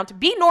other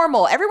Be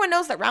normal. Everyone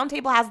knows that Round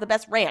Table has the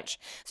best ranch.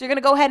 So you're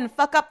going to go ahead and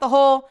fuck up the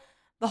whole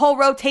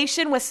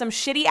rotation with some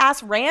shitty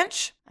ass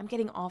ranch. I'm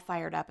getting all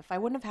fired up. If I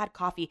wouldn't have had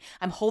coffee,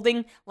 I'm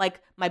holding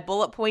like my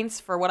bullet points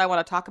for what I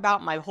want to talk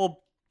about. My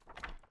whole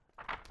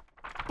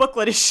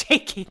booklet is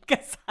shaking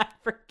because I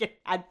freaking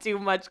had too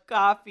much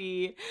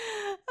coffee.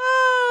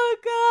 Oh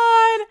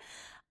God.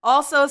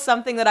 Also,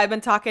 something that I've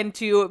been talking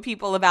to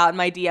people about in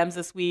my DMs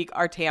this week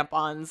are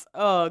tampons.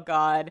 Oh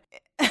God.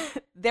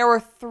 There were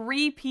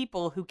 3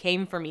 people who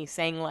came for me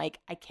saying, like,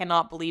 I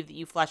cannot believe that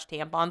you flushed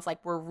tampons.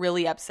 Like, we're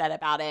really upset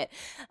about it.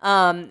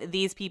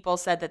 These people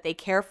said that they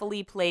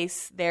carefully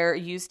place their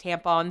used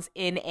tampons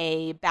in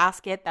a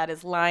basket that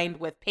is lined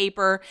with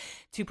paper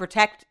to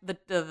protect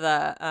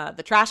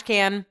the trash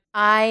can.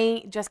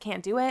 I just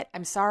can't do it.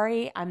 I'm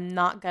sorry. I'm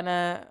not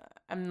gonna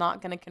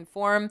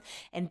conform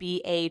and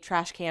be a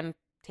trash can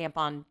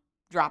tampon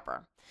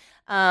dropper.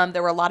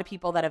 There were a lot of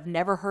people that have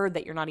never heard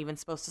that you're not even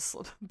supposed to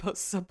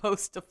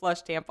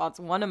flush tampons.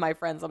 One of my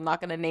friends, I'm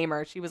not going to name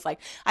her, she was like,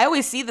 I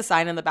always see the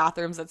sign in the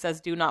bathrooms that says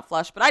do not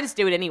flush, but I just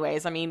do it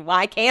anyways. I mean,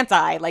 why can't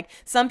I? Like,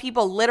 some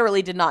people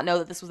literally did not know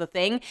that this was a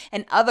thing,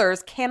 and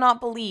others cannot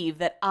believe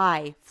that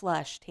I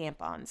flush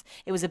tampons.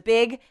 It was a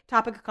big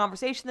topic of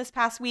conversation this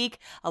past week.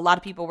 A lot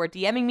of people were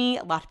DMing me.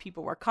 A lot of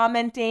people were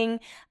commenting,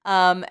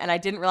 and I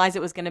didn't realize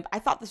I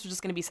thought this was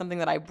just going to be something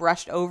that I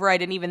brushed over. I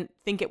didn't even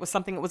think it was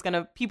something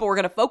that people were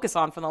going to focus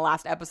on from the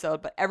last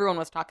episode, but everyone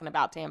was talking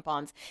about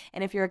tampons.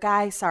 And if you're a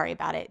guy, sorry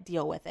about it.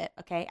 Deal with it,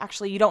 okay?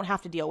 Actually, you don't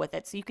have to deal with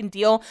it. So you can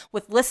deal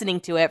with listening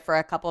to it for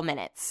a couple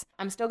minutes.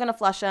 I'm still going to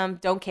flush them.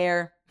 Don't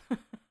care.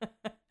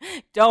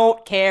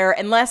 Don't care.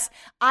 Unless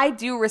I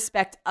do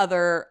respect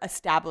other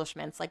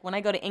establishments. Like when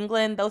I go to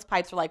England, those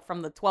pipes are like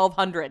from the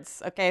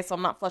 1200s, okay? So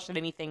I'm not flushing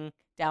anything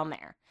down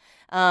there.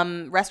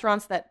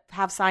 Restaurants that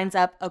have signs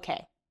up,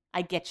 okay,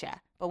 I get ya.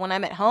 But when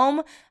I'm at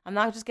home, I'm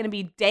not just going to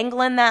be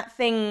dangling that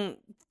thing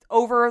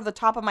over the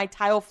top of my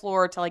tile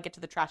floor till I get to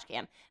the trash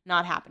can.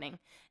 Not happening.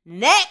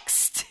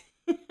 Next!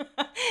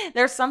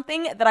 There's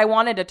something that I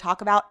wanted to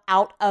talk about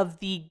out of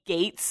the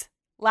gates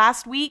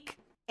last week,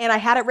 and I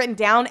had it written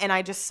down, and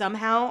I just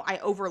somehow I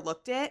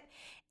overlooked it.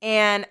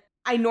 And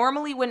I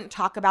normally wouldn't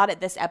talk about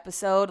it this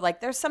episode. Like,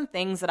 there's some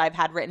things that I've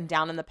had written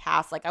down in the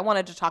past. Like, I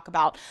wanted to talk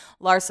about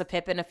Larsa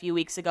Pippen a few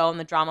weeks ago and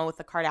the drama with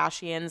the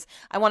Kardashians.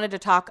 I wanted to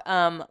talk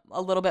a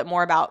little bit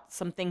more about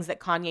some things that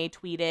Kanye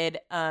tweeted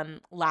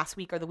last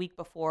week or the week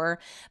before.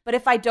 But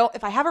if I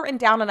have it written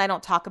down and I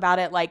don't talk about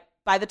it, like,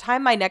 by the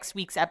time my next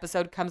week's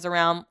episode comes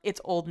around, it's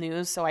old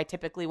news, so I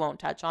typically won't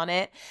touch on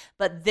it.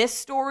 But this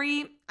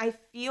story, I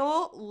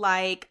feel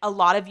like a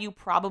lot of you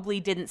probably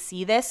didn't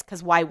see this,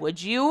 because why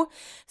would you?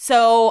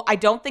 So I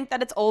don't think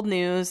that it's old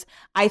news.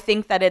 I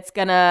think that it's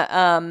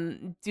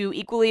gonna do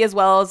equally as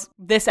well as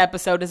this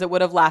episode as it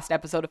would have last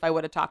episode if I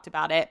would have talked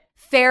about it.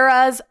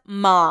 Farrah's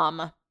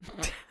mom.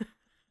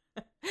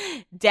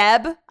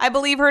 Deb, I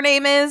believe her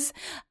name is.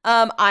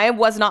 I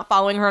was not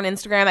following her on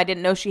Instagram. I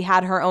didn't know she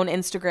had her own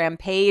Instagram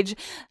page.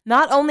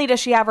 Not only does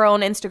she have her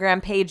own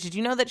Instagram page, did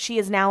you know that she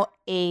is now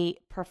a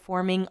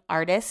performing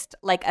artist,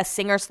 like a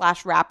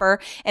singer/rapper,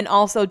 and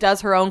also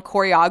does her own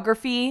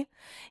choreography?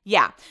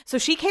 Yeah. So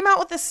she came out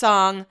with this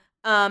song.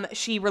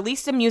 She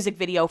released a music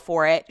video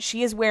for it.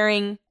 She is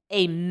wearing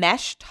a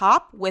mesh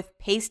top with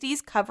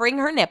pasties covering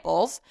her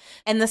nipples.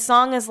 And the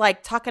song is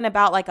like talking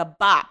about like a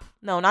bop.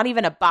 No, not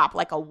even a bop,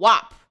 like a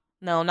wop.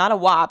 No, not a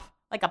wop,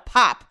 like a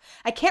pop.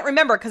 I can't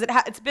remember because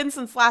it's been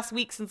since last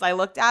week since I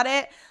looked at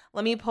it.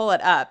 Let me pull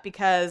it up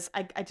because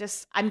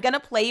I'm going to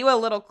play you a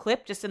little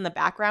clip just in the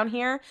background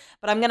here,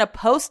 but I'm going to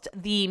post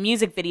the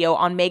music video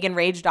on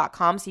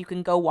meganrage.com so you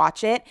can go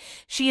watch it.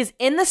 She is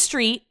in the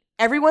street.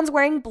 Everyone's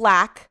wearing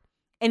black,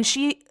 and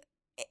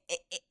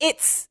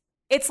it's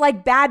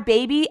like Bad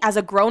Baby as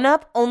a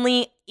grown-up,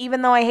 only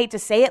even though I hate to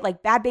say it,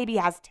 like Bad Baby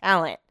has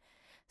talent.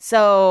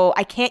 So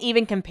I can't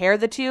even compare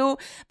the two.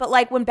 But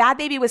like when Bad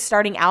Baby was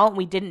starting out and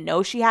we didn't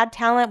know she had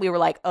talent, we were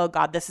like, oh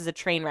God, this is a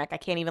train wreck. I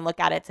can't even look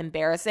at it. It's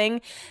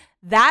embarrassing.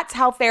 That's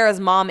how Farrah's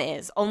mom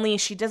is, only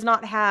she does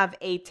not have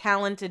a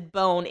talented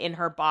bone in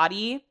her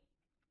body.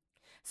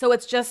 So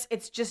it's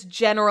just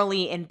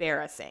generally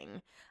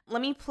embarrassing.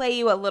 Let me play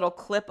you a little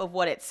clip of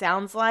what it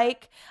sounds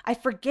like. I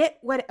forget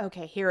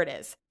okay, here it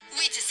is.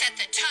 We just set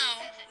the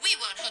tone. We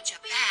won't hold you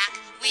back.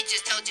 We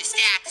just told you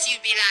stacks.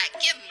 You'd be like,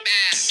 give 'em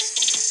back.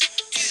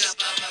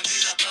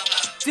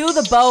 Do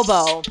the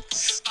bobo.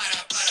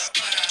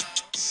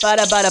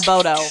 Butta butta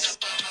bodo.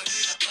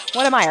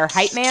 What am I, her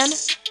hype man?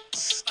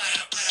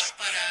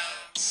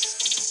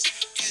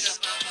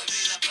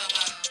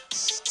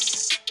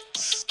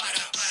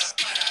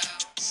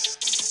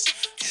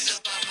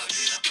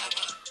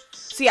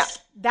 So yeah,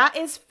 that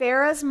is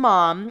Farrah's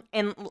mom.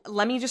 And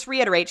let me just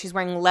reiterate, she's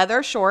wearing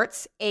leather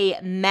shorts, a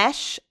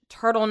mesh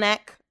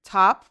turtleneck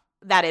top.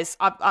 That is,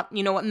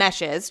 you know what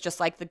mesh is, just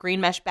like the green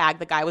mesh bag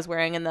the guy was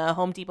wearing in the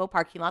Home Depot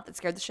parking lot that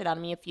scared the shit out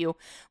of me a few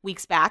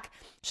weeks back.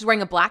 She's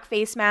wearing a black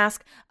face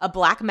mask, a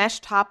black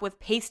mesh top with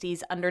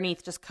pasties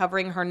underneath just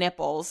covering her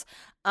nipples.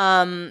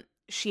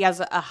 She has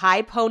a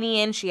high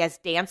pony in. She has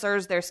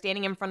dancers. They're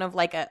standing in front of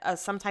like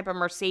some type of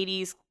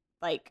Mercedes,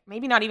 like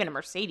maybe not even a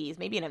Mercedes,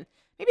 maybe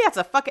that's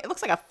it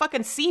looks like a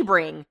fucking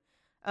Sebring.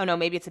 Oh no,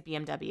 maybe it's a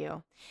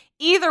BMW.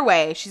 Either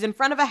way, she's in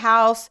front of a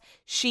house.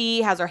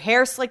 She has her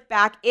hair slicked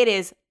back. It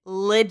is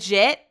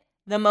legit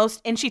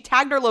and she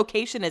tagged her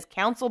location as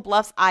Council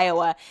Bluffs,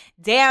 Iowa.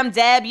 Damn,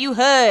 Deb, you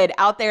hood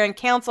out there in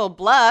Council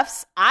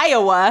Bluffs,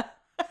 Iowa.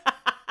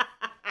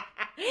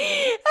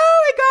 Oh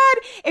my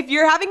God. If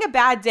you're having a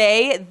bad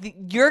day,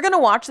 you're going to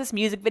watch this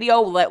music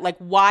video like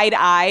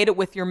wide-eyed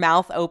with your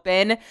mouth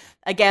open.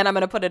 Again, I'm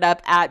going to put it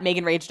up at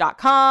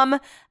meganrage.com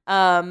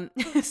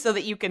so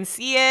that you can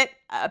see it.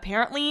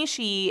 Apparently,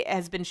 she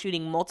has been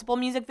shooting multiple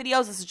music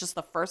videos. This is just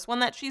the first one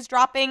that she's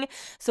dropping,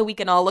 so we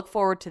can all look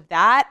forward to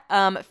that.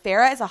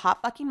 Farrah is a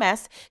hot fucking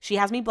mess. She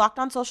has me blocked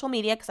on social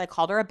media because I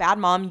called her a bad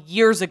mom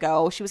years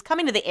ago. She was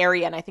coming to the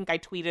area, and I think I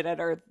tweeted at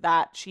her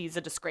that she's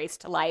a disgrace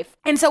to life.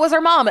 And so was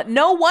her mom.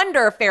 No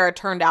wonder Farrah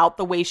turned out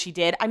the way she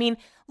did. I mean,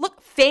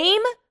 look,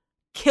 fame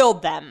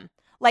killed them.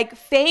 Like,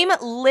 fame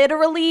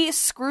literally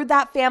screwed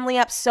that family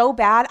up so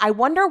bad. I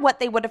wonder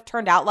what they would have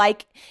turned out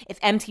like if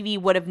MTV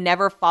would have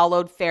never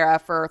followed Farrah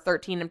for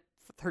 13 and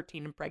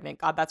pregnant.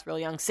 God, that's really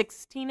young.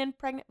 16 and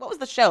pregnant. What was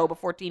the show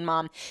before Teen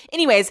Mom?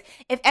 Anyways,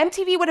 if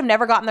MTV would have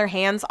never gotten their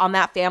hands on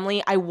that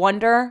family, I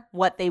wonder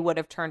what they would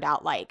have turned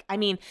out like. I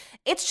mean,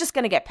 it's just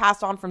going to get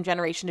passed on from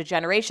generation to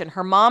generation.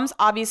 Her mom's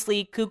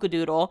obviously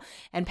kookadoodle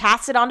and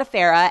passed it on to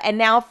Farrah. And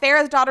now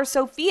Farrah's daughter,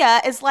 Sophia,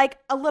 is like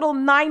a little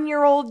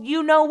 9-year-old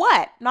you know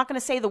what. I'm not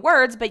going to say the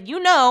words, but you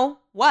know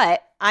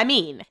what I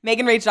mean.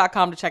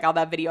 meganrage.com to check out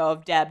that video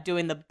of Deb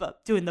doing the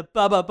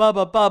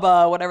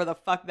bubba, whatever the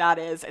fuck that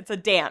is. It's a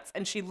dance,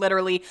 and she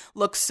literally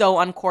looks so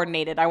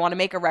uncoordinated. I want to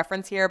make a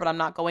reference here, but I'm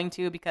not going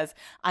to because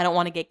I don't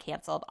want to get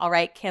canceled. All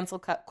right, cancel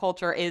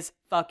culture is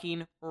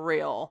fucking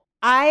real.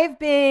 I've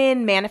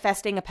been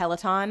manifesting a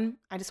Peloton.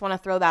 I just want to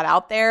throw that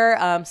out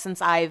there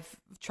since I've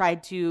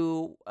tried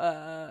to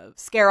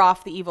scare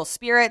off the evil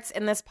spirits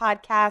in this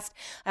podcast.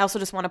 I also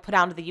just want to put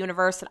out into the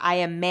universe that I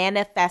am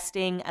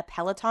manifesting a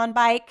Peloton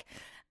bike.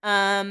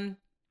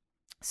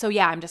 So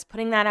yeah, I'm just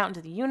putting that out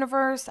into the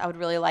universe. I would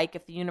really like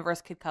if the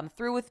universe could come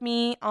through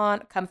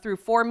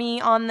for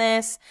me on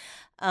this.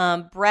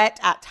 Brett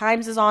at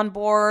times is on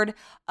board,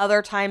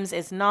 other times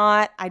is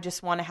not. I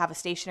just want to have a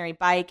stationary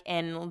bike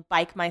and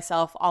bike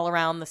myself all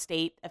around the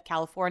state of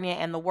California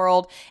and the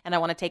world. And I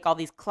want to take all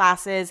these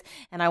classes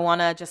and I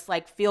want to just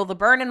like feel the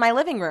burn in my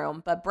living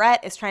room. But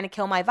Brett is trying to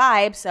kill my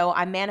vibe. So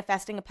I'm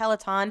manifesting a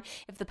Peloton.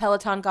 If the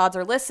Peloton gods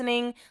are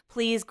listening,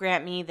 please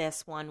grant me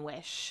this one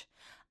wish.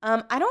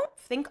 I don't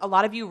think a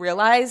lot of you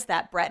realize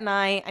that Brett and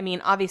I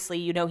mean, obviously,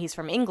 you know he's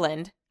from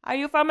England. Are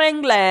you from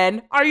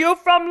England? Are you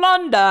from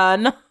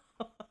London?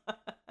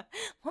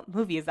 What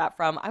movie is that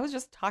from? I was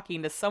just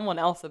talking to someone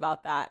else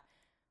about that.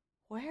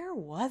 Where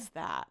was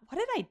that? What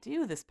did I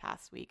do this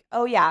past week?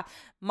 Oh, yeah,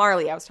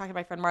 Marley. I was talking to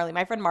my friend Marley.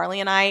 My friend Marley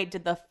and I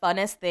did the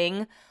funnest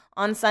thing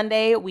on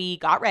Sunday. We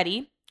got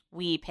ready.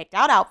 We picked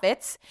out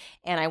outfits,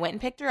 and I went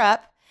and picked her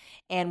up.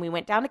 And we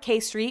went down to K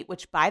Street,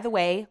 which, by the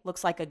way,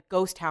 looks like a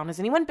ghost town. Has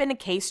anyone been to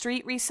K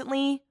Street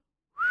recently?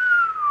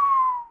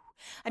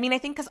 I mean, I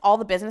think because all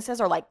the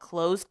businesses are like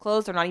closed.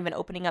 They're not even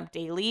opening up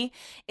daily.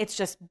 It's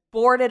just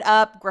boarded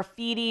up,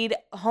 graffitied,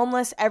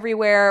 homeless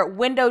everywhere,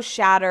 windows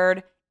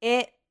shattered.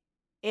 It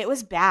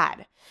was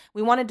bad.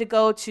 We wanted to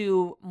go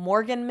to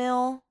Morgan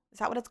Mill. Is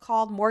that what it's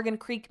called? Morgan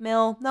Creek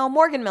Mill? No,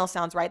 Morgan Mill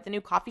sounds right. The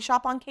new coffee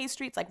shop on K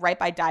Street. It's like right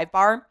by Dive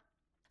Bar.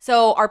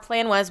 So our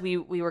plan was we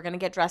were going to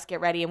get dressed,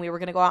 get ready, and we were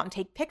going to go out and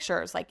take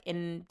pictures like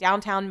in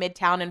downtown,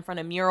 midtown, in front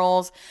of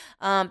murals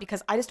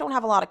because I just don't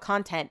have a lot of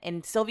content.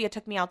 And Sylvia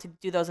took me out to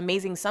do those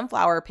amazing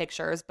sunflower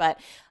pictures, but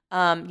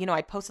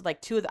I posted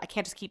like 2 of them. I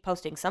can't just keep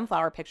posting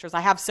sunflower pictures.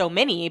 I have so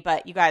many,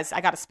 but you guys, I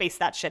got to space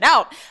that shit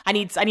out. I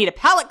need a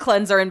palate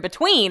cleanser in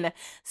between.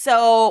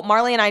 So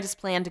Marley and I just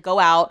planned to go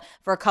out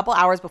for a couple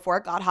hours before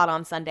it got hot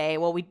on Sunday.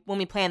 Well, when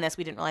we planned this,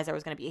 we didn't realize there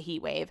was going to be a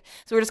heat wave.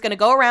 So we're just going to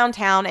go around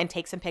town and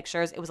take some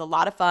pictures. It was a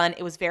lot of fun.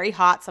 It was very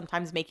hot,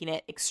 sometimes making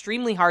it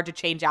extremely hard to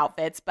change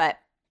outfits, but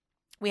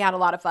we had a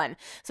lot of fun.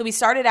 So we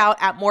started out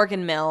at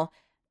Morgan Mill.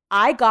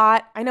 I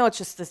know it's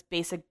just this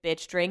basic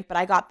bitch drink, but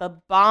I got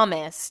the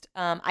bombest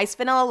iced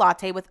vanilla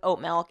latte with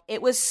oat milk.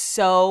 It was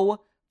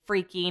so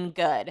freaking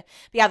good. But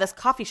yeah, this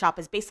coffee shop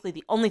is basically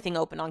the only thing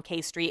open on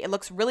K Street. It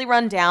looks really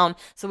run down.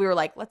 So we were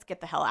like, let's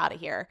get the hell out of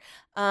here.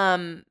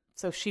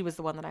 So she was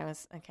the one that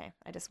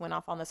I just went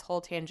off on this whole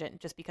tangent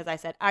just because I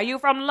said, are you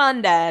from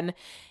London?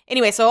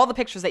 Anyway, so all the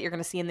pictures that you're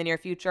going to see in the near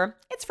future,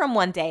 it's from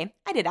one day.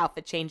 I did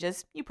outfit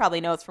changes. You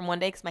probably know it's from one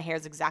day because my hair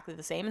is exactly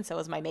the same and so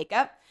is my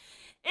makeup.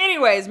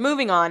 Anyways,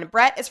 moving on.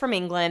 Brett is from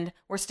England.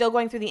 We're still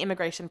going through the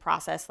immigration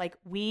process. Like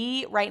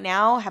we right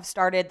now have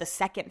started the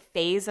second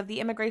phase of the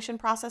immigration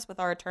process with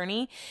our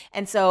attorney.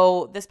 And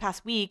so this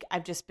past week,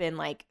 I've just been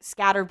like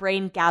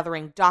scatterbrain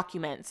gathering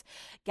documents,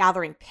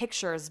 gathering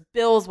pictures,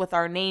 bills with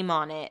our name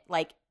on it,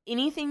 like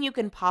anything you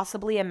can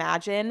possibly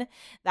imagine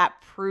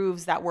that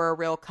proves that we're a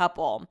real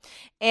couple.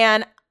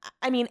 And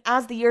I mean,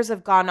 as the years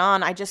have gone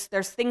on,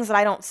 there's things that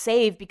I don't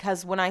save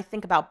because when I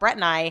think about Brett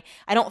and I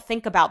don't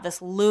think about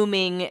this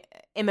looming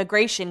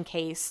immigration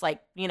case.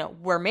 Like,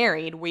 we're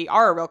married. We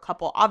are a real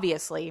couple,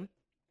 obviously.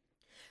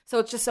 So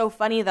it's just so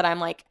funny that I'm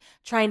like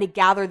trying to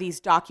gather these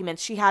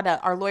documents.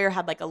 Our lawyer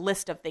had like a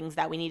list of things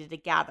that we needed to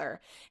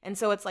gather. And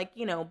so it's like,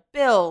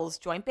 bills,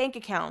 joint bank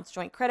accounts,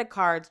 joint credit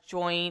cards,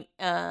 joint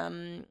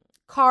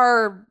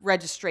car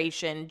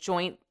registration,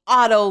 joint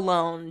auto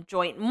loan,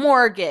 joint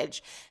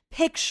mortgage,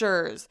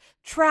 pictures,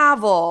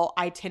 travel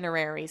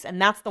itineraries.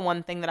 And that's the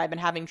one thing that I've been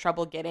having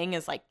trouble getting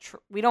is like,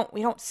 we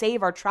don't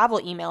save our travel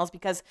emails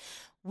because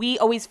we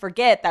always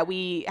forget that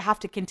we have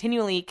to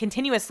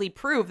continuously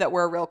prove that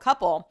we're a real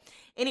couple.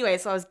 Anyway,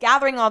 so I was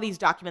gathering all these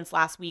documents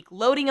last week,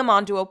 loading them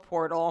onto a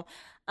portal.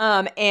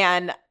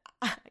 And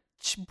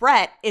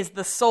Brett is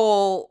the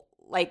sole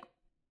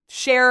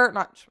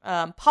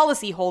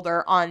policy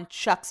holder on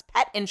Chuck's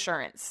pet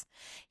insurance.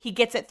 He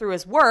gets it through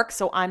his work,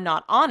 so I'm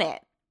not on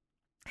it.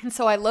 And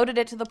so I loaded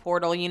it to the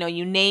portal.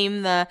 You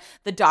name the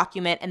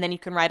document and then you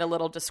can write a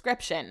little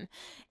description.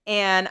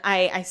 And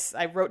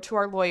I wrote to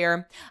our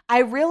lawyer. I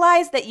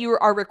realized that you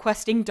are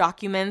requesting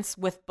documents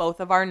with both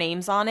of our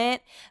names on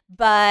it,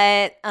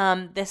 but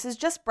this is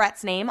just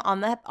Brett's name on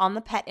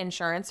the pet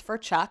insurance for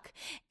Chuck.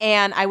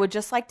 And I would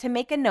just like to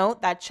make a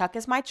note that Chuck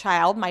is my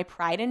child, my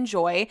pride and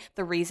joy,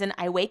 the reason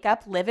I wake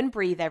up, live, and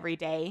breathe every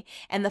day.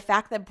 And the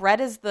fact that Brett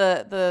is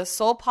the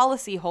sole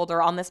policy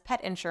holder on this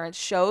pet insurance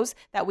shows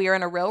that we are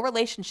in a real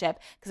relationship,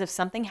 because if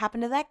something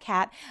happened to that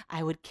cat,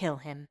 I would kill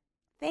him.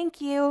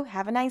 Thank you.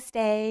 Have a nice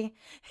day.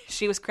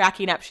 She was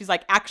cracking up. She's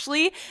like,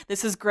 actually,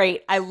 this is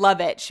great. I love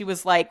it. She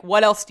was like,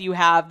 what else do you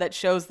have that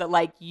shows that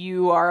like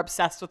you are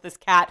obsessed with this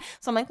cat?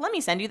 So I'm like, let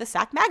me send you the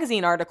Sack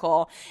Magazine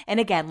article.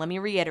 And again, let me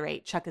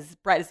reiterate,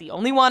 Brett is the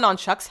only one on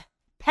Chuck's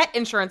pet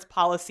insurance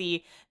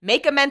policy,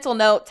 make a mental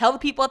note, tell the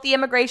people at the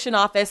immigration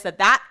office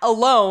that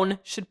alone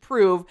should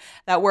prove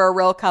that we're a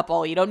real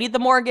couple. You don't need the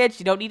mortgage.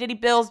 You don't need any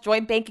bills,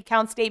 joint bank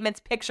account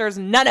statements, pictures,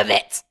 none of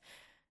it.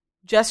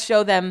 Just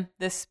show them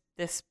this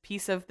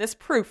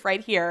proof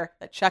right here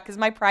that Chuck is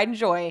my pride and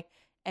joy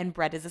and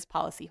Brett is his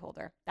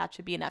policyholder. That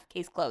should be enough.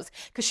 Case closed.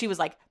 Because she was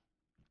like,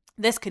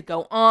 this could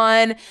go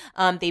on.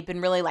 They've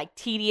been really like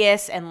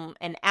tedious and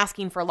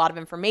asking for a lot of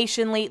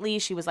information lately.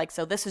 She was like,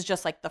 so this is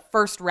just like the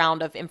first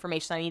round of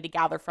information I need to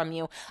gather from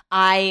you.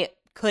 I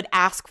could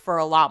ask for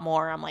a lot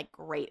more. I'm like,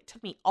 great. It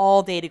took me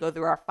all day to go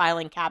through our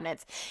filing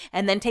cabinets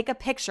and then take a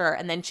picture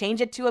and then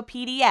change it to a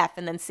PDF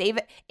and then save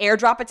it,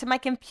 airdrop it to my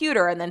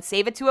computer and then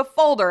save it to a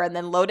folder and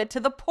then load it to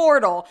the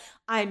portal.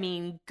 I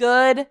mean,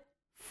 good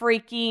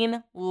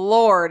freaking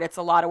Lord, it's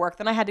a lot of work.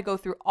 Then I had to go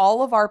through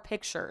all of our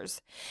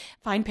pictures,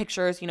 find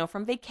pictures,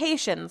 from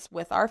vacations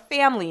with our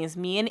families,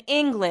 me in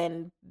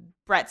England,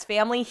 Brett's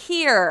family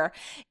here.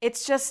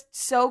 It's just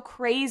so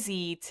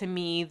crazy to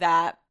me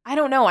that, I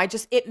don't know,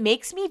 it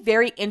makes me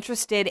very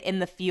interested in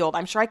the field.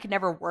 I'm sure I could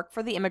never work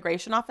for the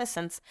immigration office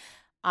since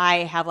I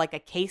have like a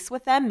case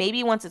with them.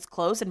 Maybe once it's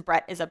closed and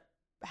Brett is a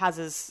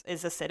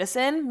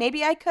citizen,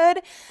 maybe I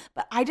could,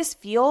 but I just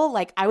feel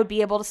like I would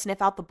be able to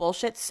sniff out the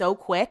bullshit so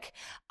quick.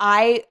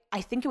 I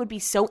think it would be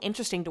so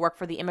interesting to work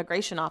for the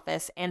immigration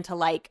office and to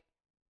like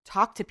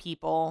talk to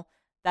people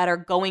that are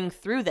going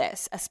through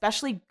this,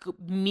 especially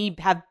me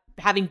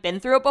having been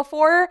through it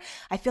before.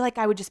 I feel like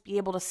I would just be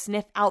able to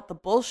sniff out the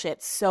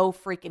bullshit so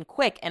freaking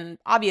quick. And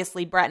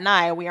obviously Brett and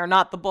I, we are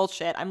not the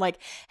bullshit. I'm like,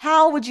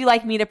 how would you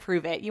like me to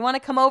prove it? You want to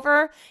come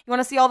over? You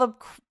want to see all the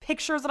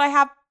pictures that I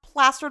have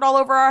plastered all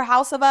over our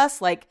house of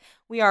us? Like,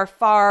 we are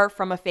far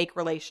from a fake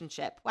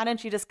relationship. Why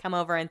don't you just come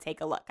over and take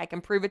a look? I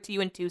can prove it to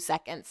you in 2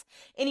 seconds.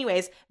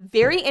 Anyways,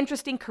 very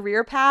interesting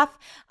career path.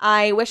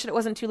 I wish it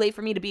wasn't too late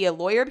for me to be a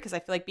lawyer because I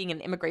feel like being an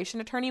immigration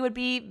attorney would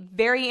be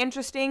very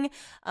interesting.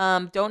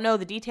 Don't know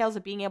the details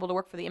of being able to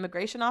work for the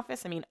immigration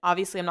office. I mean,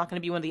 obviously I'm not going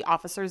to be one of the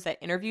officers that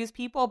interviews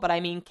people, but I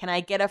mean, can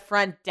I get a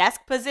front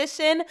desk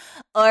position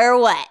or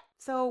what?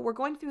 So we're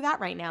going through that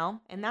right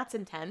now, and that's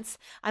intense.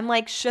 I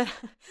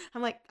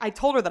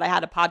told her that I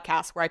had a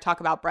podcast where I talk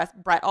about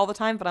Brett all the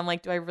time, but I'm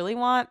like, do I really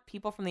want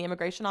people from the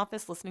immigration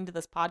office listening to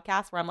this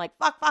podcast where I'm like,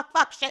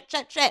 fuck,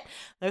 shit.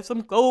 There's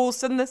some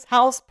ghosts in this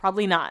house?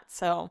 Probably not.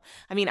 So,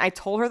 I mean, I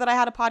told her that I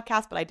had a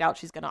podcast, but I doubt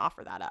she's going to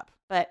offer that up.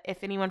 But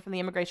if anyone from the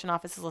immigration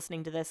office is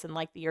listening to this in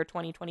like the year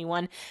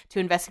 2021 to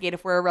investigate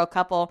if we're a real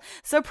couple,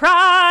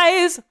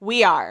 surprise,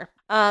 we are.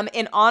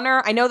 In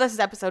honor, I know this is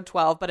episode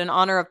 12, but in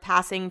honor of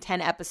passing 10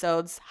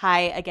 episodes, hi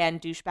again,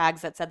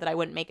 douchebags that said that I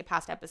wouldn't make it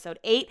past episode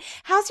 8.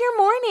 How's your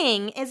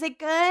morning? Is it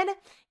good?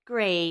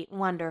 Great.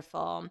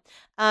 Wonderful.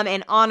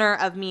 In honor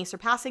of me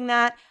surpassing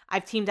that,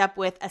 I've teamed up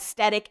with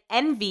Aesthetic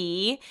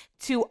Envy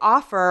to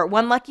offer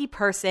one lucky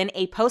person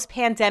a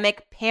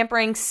post-pandemic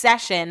pampering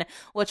session,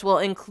 which will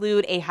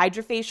include a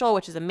hydrofacial,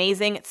 which is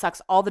amazing. It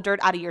sucks all the dirt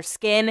out of your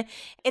skin.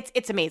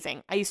 It's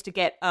amazing. I used to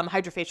get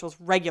hydrofacials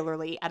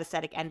regularly at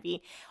Aesthetic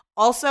Envy.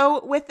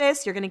 Also with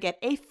this, you're going to get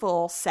a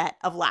full set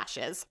of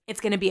lashes.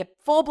 It's going to be a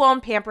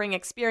full-blown pampering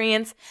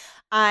experience.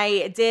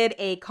 I did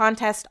a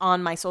contest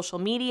on my social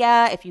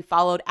media. If you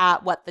followed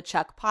at What the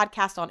Chuck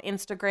podcast on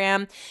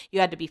Instagram, you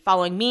had to be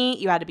following me.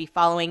 You had to be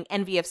following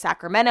Envy of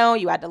Sacramento.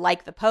 You had to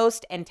like the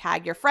post and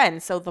tag your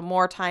friends. So the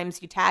more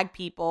times you tag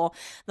people,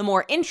 the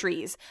more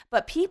entries.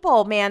 But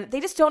people, man,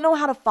 they just don't know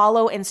how to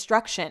follow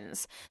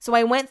instructions. So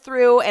I went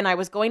through and I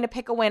was going to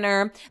pick a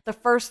winner. The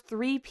first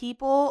 3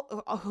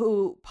 people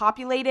who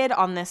populated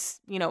on this,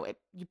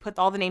 you put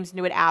all the names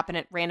into an app and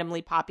it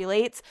randomly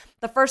populates.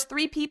 The first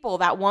 3 people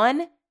that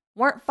won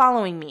weren't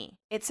following me.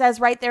 It says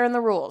right there in the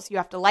rules, you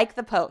have to like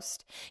the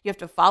post. You have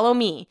to follow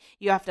me.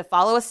 You have to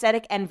follow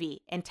Aesthetic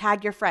Envy and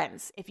tag your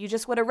friends. If you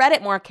just would have read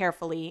it more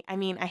carefully, I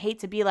mean, I hate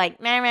to be like,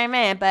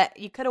 meh, but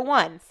you could have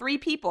won. 3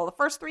 people, the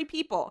first 3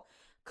 people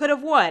could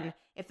have won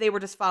if they were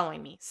just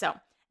following me. So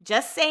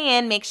just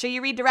saying, make sure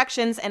you read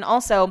directions. And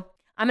also,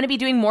 I'm going to be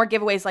doing more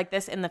giveaways like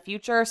this in the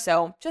future.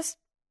 So just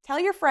tell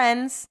your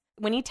friends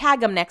when you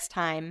tag them next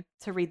time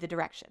to read the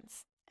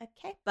directions.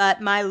 Okay.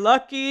 But my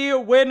lucky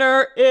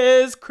winner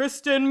is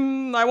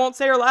Kristen. I won't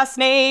say her last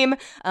name.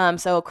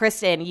 So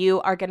Kristen,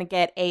 you are going to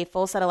get a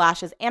full set of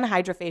lashes and a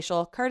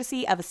hydrofacial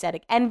courtesy of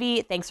Aesthetic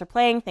Envy. Thanks for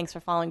playing. Thanks for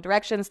following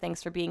directions.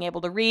 Thanks for being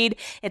able to read.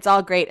 It's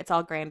all great. It's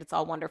all grand. It's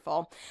all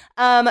wonderful.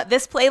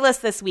 This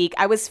playlist this week,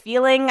 I was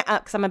feeling,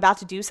 because I'm about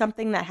to do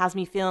something that has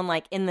me feeling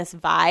like in this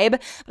vibe,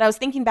 but I was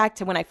thinking back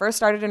to when I first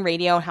started in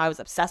radio and how I was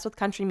obsessed with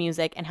country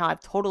music and how I've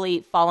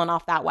totally fallen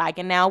off that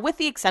wagon now, with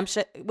the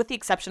exception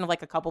of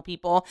like a couple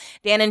people.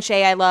 Dan and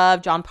Shay I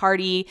love, John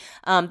Party.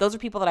 Those are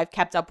people that I've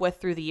kept up with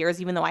through the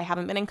years, even though I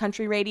haven't been in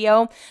country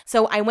radio.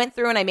 So I went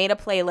through and I made a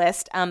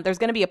playlist. There's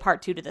going to be a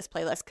part 2 to this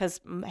playlist because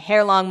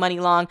hair long, money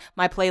long,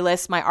 my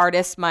playlist, my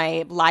artists,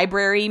 my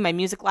library, my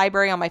music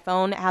library on my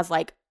phone has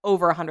like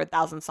over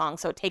 100,000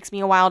 songs. So it takes me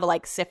a while to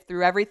like sift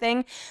through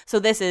everything. So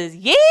this is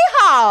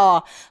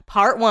Yeehaw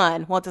Part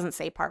 1. Well, it doesn't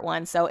say Part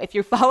 1. So if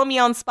you follow me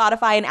on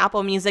Spotify and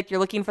Apple Music, you're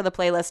looking for the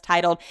playlist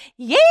titled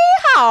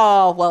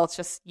Yeehaw. Well, it's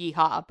just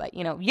Yeehaw, but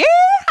you know,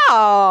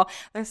 Yeehaw.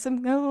 There's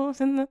some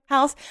ghosts in the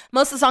house.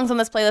 Most of the songs on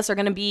this playlist are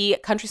going to be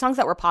country songs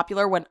that were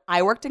popular when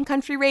I worked in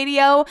country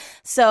radio.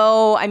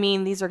 So, I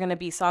mean, these are going to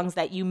be songs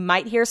that you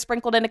might hear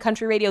sprinkled into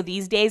country radio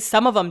these days.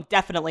 Some of them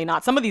definitely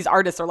not. Some of these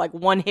artists are like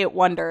one-hit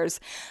wonders.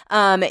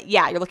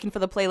 Yeah, you're looking for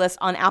the playlist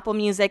on Apple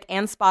Music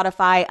and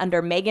Spotify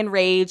under Megan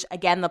Rage.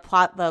 Again, the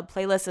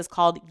playlist is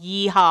called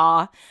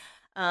Yeehaw.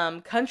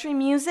 Country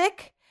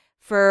music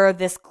for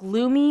this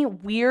gloomy,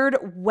 weird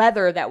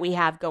weather that we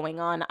have going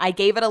on. I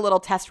gave it a little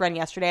test run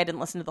yesterday. I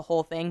didn't listen to the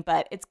whole thing,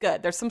 but it's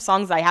good. There's some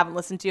songs I haven't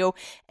listened to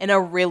in a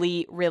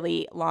really,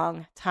 really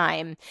long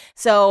time.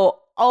 So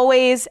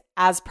always,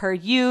 as per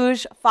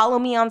usual, follow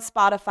me on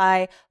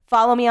Spotify,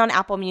 follow me on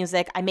Apple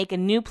Music. I make a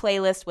new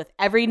playlist with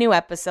every new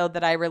episode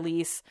that I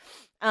release.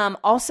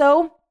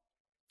 Also,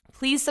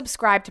 please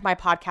subscribe to my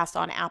podcast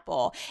on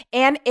Apple.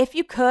 And if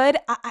you could,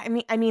 I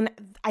mean,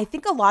 I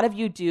think a lot of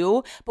you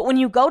do, but when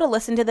you go to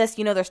listen to this,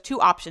 you know, there's two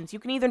options. You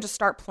can either just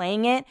start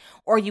playing it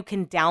or you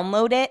can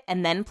download it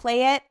and then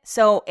play it.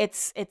 So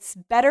it's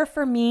better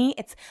for me.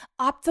 It's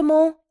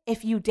optimal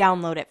if you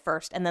download it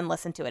first and then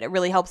listen to it. It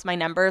really helps my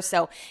numbers.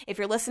 So if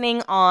you're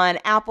listening on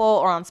Apple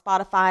or on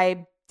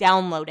Spotify,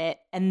 download it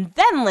and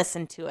then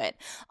listen to it.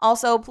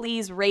 Also,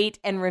 please rate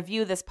and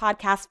review this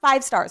podcast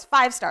 5 stars,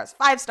 5 stars,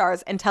 5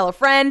 stars, and tell a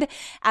friend.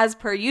 As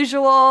per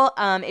usual,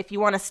 if you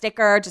want a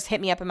sticker, just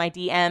hit me up in my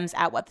DMs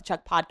at What the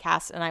Chuck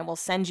Podcast and I will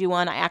send you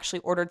one. I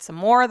actually ordered some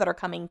more that are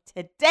coming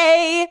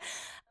today.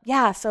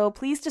 Yeah, so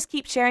please just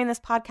keep sharing this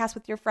podcast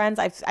with your friends.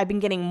 I've been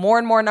getting more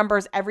and more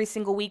numbers every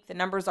single week. The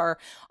numbers are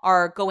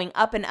going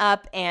up and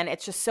up, and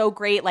it's just so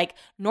great. Like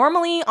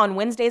normally on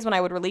Wednesdays when I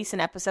would release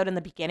an episode in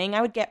the beginning,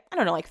 I would get, I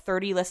don't know, like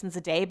 30 listens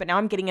a day, but now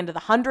I'm getting into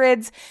the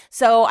hundreds.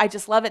 So I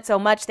just love it so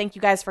much. Thank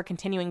you guys for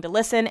continuing to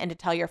listen and to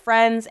tell your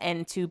friends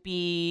and to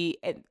be,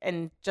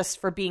 and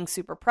just for being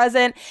super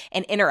present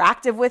and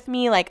interactive with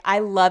me. Like I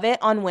love it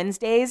on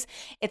Wednesdays.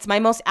 It's my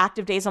most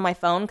active days on my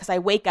phone because I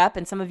wake up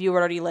and some of you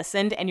already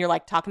listened and you're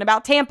like talking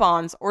about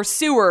tampons or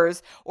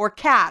sewers or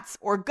cats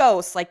or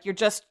ghosts. Like you're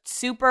just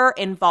super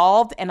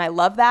involved and I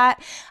love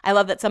that. I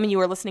love that some of you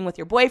are listening with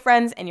your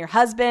boyfriends and your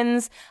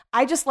husbands.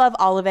 I just love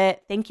all of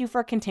it. Thank you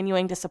for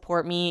continuing to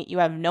support me. You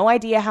have no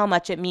idea how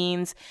much it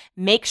means.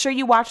 Make sure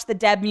you watch the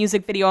Deb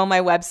music video on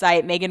my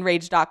website,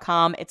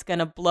 meganrage.com. It's going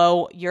to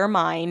blow your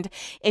mind.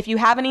 If you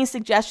have any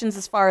suggestions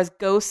as far as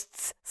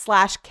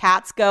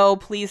ghosts/cats go,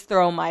 please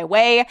throw them my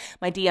way.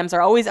 My DMs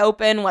are always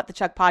open, What the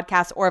Chuck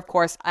Podcast, or of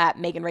course at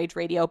Megan Rage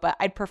Radio, but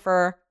I'd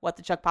prefer What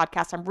the Chuck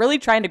Podcast. I'm really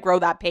trying to grow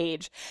that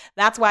page.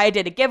 That's why I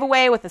did a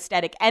giveaway with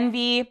Aesthetic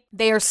Envy.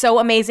 They are so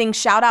amazing.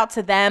 Shout out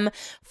to them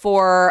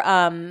for,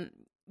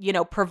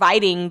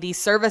 providing these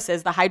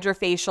services, the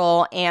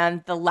hydrofacial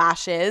and the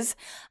lashes.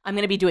 I'm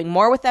going to be doing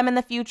more with them in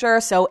the future.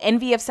 So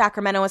Envy of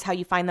Sacramento is how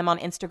you find them on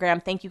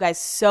Instagram. Thank you guys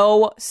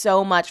so,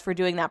 so much for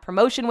doing that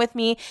promotion with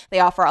me. They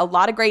offer a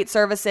lot of great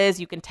services.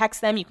 You can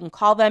text them, you can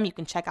call them, you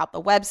can check out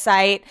the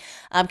website.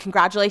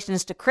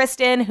 Congratulations to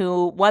Kristen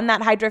who won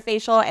that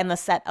hydrofacial and the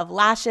set of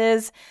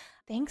lashes.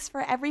 Thanks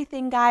for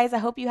everything, guys. I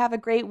hope you have a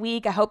great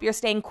week. I hope you're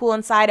staying cool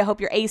inside. I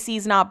hope your AC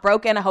is not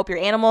broken. I hope your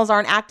animals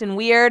aren't acting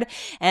weird.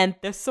 And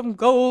there's some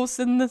ghosts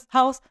in this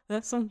house.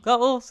 There's some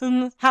ghosts in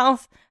this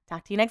house.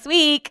 Talk to you next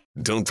week.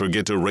 Don't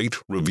forget to rate,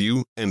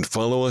 review, and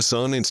follow us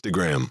on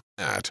Instagram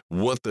at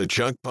What the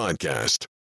Chuck Podcast.